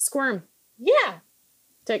and, Squirm. yeah,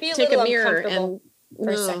 Take Be a a little mirror uncomfortable and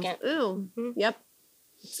for a Ugh. second. Ooh. Mhm. Yep.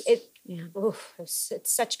 Yeah.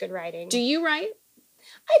 It's such good writing. Do you write?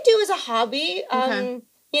 I do as a hobby. Okay.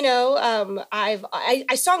 I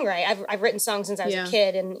songwrite. I've written songs since I was Yeah. a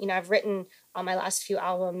kid, and I've written on my last few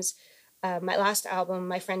albums. My last album,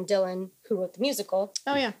 my friend Dylan, who wrote the musical,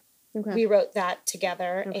 Oh, yeah. Okay. we wrote that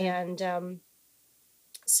together, Okay. and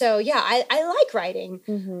so yeah, I like writing.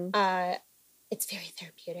 Mm-hmm. It's very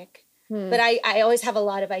therapeutic, but I always have a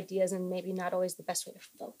lot of ideas, and maybe not always the best way to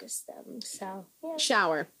focus them. So yeah.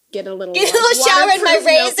 Shower. Get a little shower in my waterproof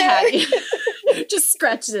razor. notepad. Just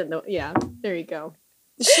scratch it in the there you go.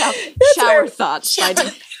 Shower where- thoughts. shower-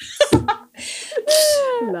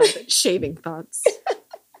 Love it. Shaving thoughts.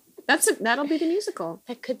 That'll be the musical.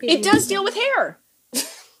 That could be. It the does musical. deal with hair.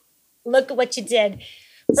 Look at what you did,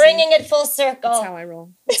 bringing it full circle. That's how I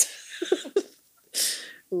roll.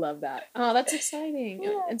 Love that. Oh, that's exciting.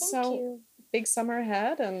 Yeah, and thank so you. big summer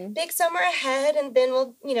ahead and Big summer ahead, and then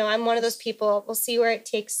I'm one of those people. We'll see where it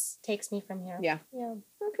takes me from here. yeah. Yeah.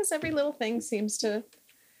 Because every little thing seems to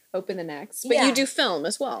open the next. But Yeah. you do film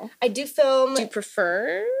as well. I do film. Do you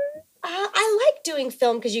prefer? I like doing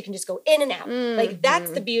film because you can just go in and out. Like that's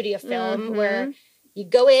the beauty of film, Mhm. where you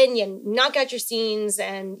go in, you knock out your scenes,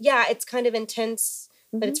 and yeah, it's kind of intense,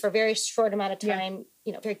 but it's for a very short amount of time.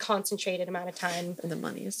 Very concentrated amount of time. And the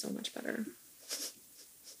money is so much better.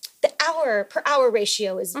 The hour per hour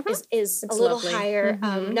ratio is a It's little lovely. higher.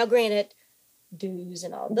 Now, granted, dues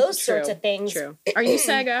and all those sorts of things. True. Are you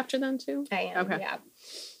SAG after then too? I am, Okay. yeah.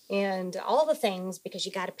 And all the things, because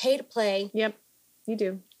you got to pay to play Yep. You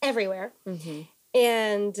do. everywhere. Mm-hmm.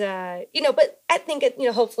 And, but I think,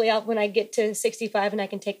 hopefully when I get to 65 and I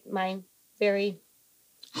can take my very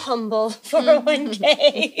humble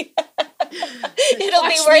 401k, it'll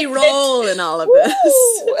Watch be worth me roll in all of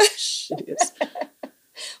this. Jeez.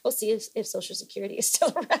 We'll see if Social Security is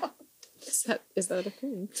still around. Is that a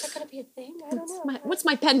thing? Is that going to be a thing? I don't know. What's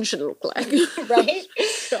my pension look like? Right?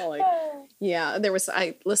 Golly. Yeah,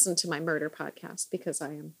 I listened to my murder podcast because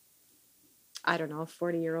I don't know, a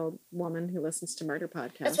 40-year-old woman who listens to murder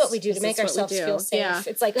podcasts. That's what we do to make That's what we ourselves do. feel safe. Yeah.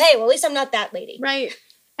 It's like, hey, well, at least I'm not that lady. Right.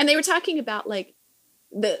 And they were talking about like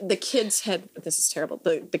the kids had, this is terrible,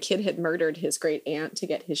 the kid had murdered his great aunt to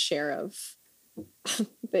get his share of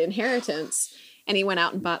the inheritance. And he went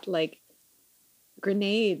out and bought like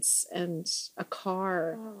grenades and a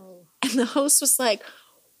car. Oh. And the host was like,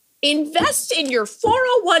 invest in your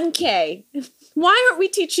 401k. Why aren't we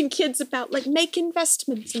teaching kids about like make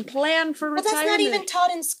investments and plan for Well, retirement? that's not even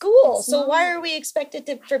taught in school. It's So not. why are we expected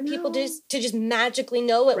for people to just magically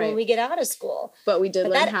know it when Right. we get out of school? But we did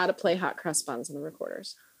But learn that- how to play hot cross buns on the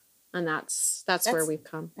recorders. And that's where we've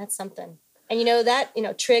come. That's something.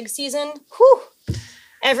 And trig season, whew,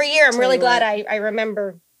 every year I'm really you glad what. I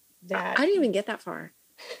remember that. I didn't even get that far.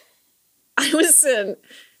 I was in,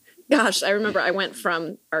 gosh, I remember I went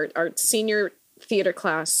from our senior theater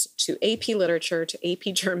class to AP literature to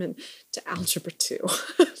AP German to algebra 2.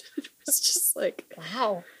 It was just like,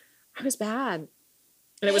 Wow. I was bad.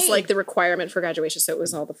 And it was like the requirement for graduation. So it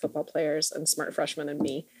was all the football players and smart freshmen and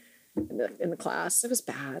me in the class. It was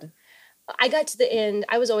bad. I got to the end.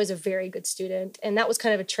 I was always a very good student, and that was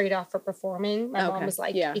kind of a trade-off for performing. My mom was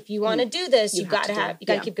like, if you want to do this, you got to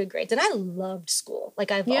keep good grades. And I loved school.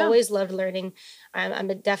 Like, I've always loved learning.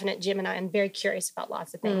 I'm a definite Gemini. I'm very curious about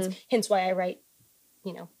lots of things, hence why I write,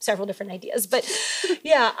 several different ideas. But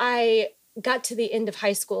yeah, I got to the end of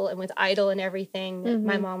high school, and with Idol and everything,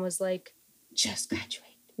 my mom was like, just graduate.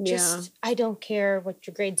 I don't care what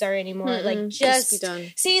your grades are anymore. Like, just be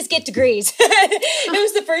done. C's get degrees. It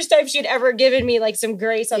was the first time she'd ever given me like some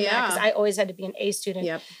grace on that, because I always had to be an A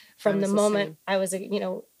student from the moment I was,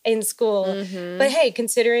 in school. But hey,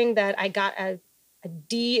 considering that I got a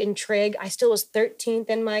D in trig, I still was 13th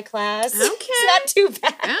in my class. Okay. It's not too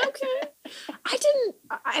bad. Okay.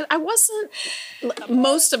 I wasn't,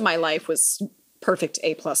 most of my life was perfect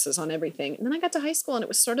A pluses on everything. And then I got to high school and it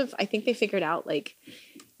was sort of, I think they figured out like,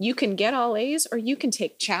 you can get all A's or you can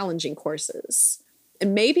take challenging courses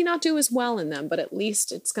and maybe not do as well in them, but at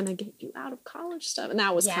least it's going to get you out of college stuff. And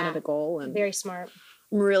that was kind of the goal. And very smart.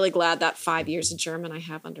 I'm really glad that 5 years of German I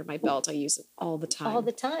have under my belt. I use it all the time. All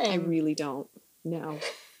the time. I really don't. No.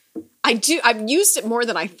 I do. I've used it more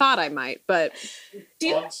than I thought I might, but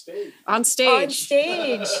on stage.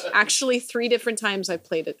 Actually, 3 different times I've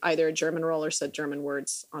played it, either a German role or said German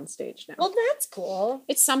words on stage now. Well, that's cool.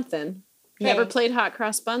 It's something. Never played hot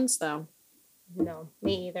cross buns, though. No,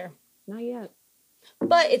 me either. Not yet.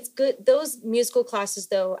 But it's good. Those musical classes,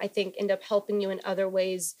 though, I think end up helping you in other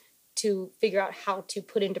ways to figure out how to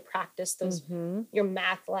put into practice those your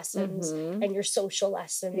math lessons and your social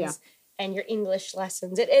lessons and your English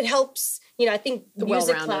lessons. It helps, I think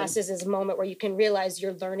music classes is a moment where you can realize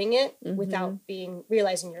you're learning it without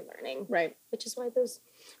realizing you're learning. Right. Which is why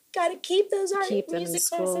got to keep those music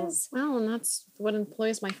classes. Well, and that's what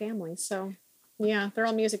employs my family. So, yeah, they're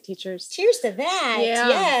all music teachers. Cheers to that. Yeah.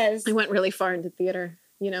 Yes. I went really far into theater,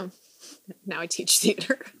 Now I teach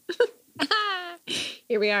theater.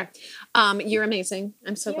 Here we are. You're amazing.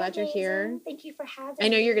 I'm so glad you're here. Thank you for having me. I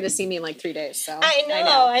know you're going to see me in like 3 days. So I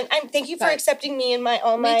know. I'm thank you for accepting me in my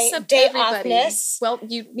day offness. Well,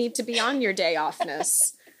 you need to be on your day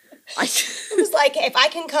offness. I was like, if I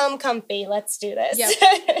can come comfy, let's do this. Yep.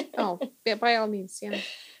 Oh, yeah, by all means, yeah.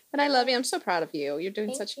 But I love you. I'm so proud of you. You're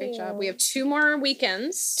doing such a great job. We have 2 more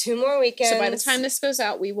weekends. 2 more weekends. So by the time this goes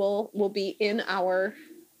out, we'll be in our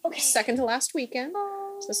second to last weekend.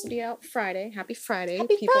 So this will be out Friday. Happy Friday.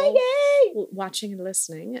 Happy Friday! Watching and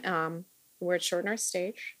listening. We're at Short North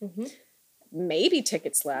Stage. Maybe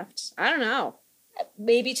tickets left. I don't know.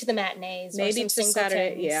 Maybe to the matinees. Maybe or to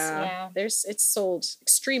Saturday. Yeah. It's sold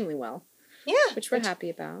extremely well. Yeah. Which we're happy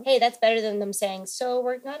about. Hey, that's better than them saying, so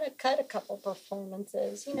we're going to cut a couple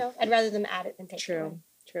performances. I'd rather them add it than take it away.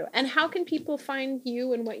 True. And how can people find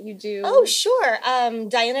you and what you do? Oh, sure.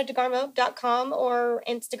 DianaDigarmo.com or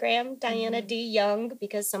Instagram, Diana D. Young,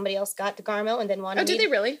 because somebody else got Digarmo and then wanted did they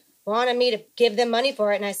really? Wanted me to give them money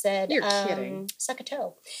for it, and I said, "You're kidding." Suck a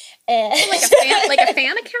toe. Like a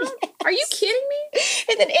fan account? Are you kidding me?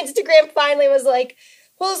 And then Instagram finally was like,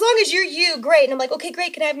 "Well, as long as you're you, great." And I'm like, "Okay,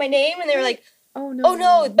 great. Can I have my name?" And they were like, "Oh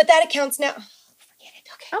no, but that account's now." Forget it.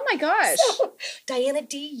 Okay. Oh my gosh. So, Diana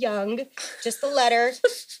D. Young, just the letter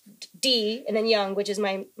D, and then Young, which is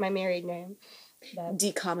my married name.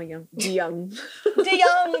 D, Young. D Young. D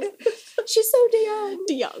Young. She's so young.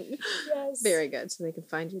 Young. Yes. Very good. So they can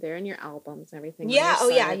find you there and your albums and everything. Yeah. Oh,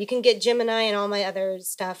 yeah. You can get Gemini and all my other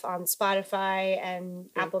stuff on Spotify and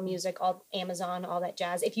Apple Music, all Amazon, all that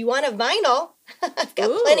jazz. If you want a vinyl, I've got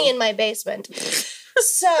plenty in my basement.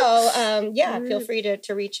 So, feel free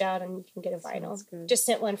to reach out and you can get a vinyl. Just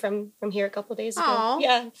sent one from here a couple days ago. Aww,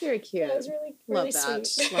 yeah. Very cute. That was really sweet.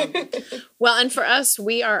 Love that. Well, and for us,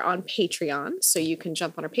 we are on Patreon. So you can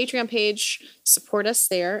jump on our Patreon page, support us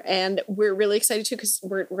there. And we're really excited too because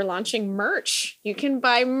we're launching merch. You can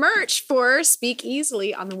buy merch for Speak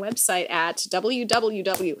Easily on the website at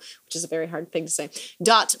www, which is a very hard thing to say,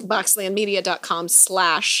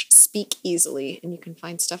 .boxlandmedia.com/speakeasily. And you can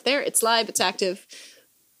find stuff there. It's live. It's active.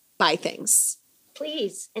 Buy things.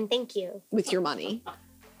 Please, and thank you. With your money.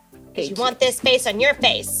 Because you want this face on your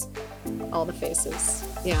face. All the faces.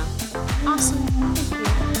 Yeah. Awesome.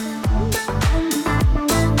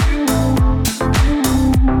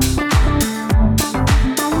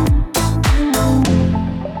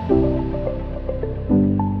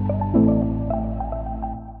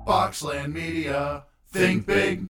 Boxland Media. Think big.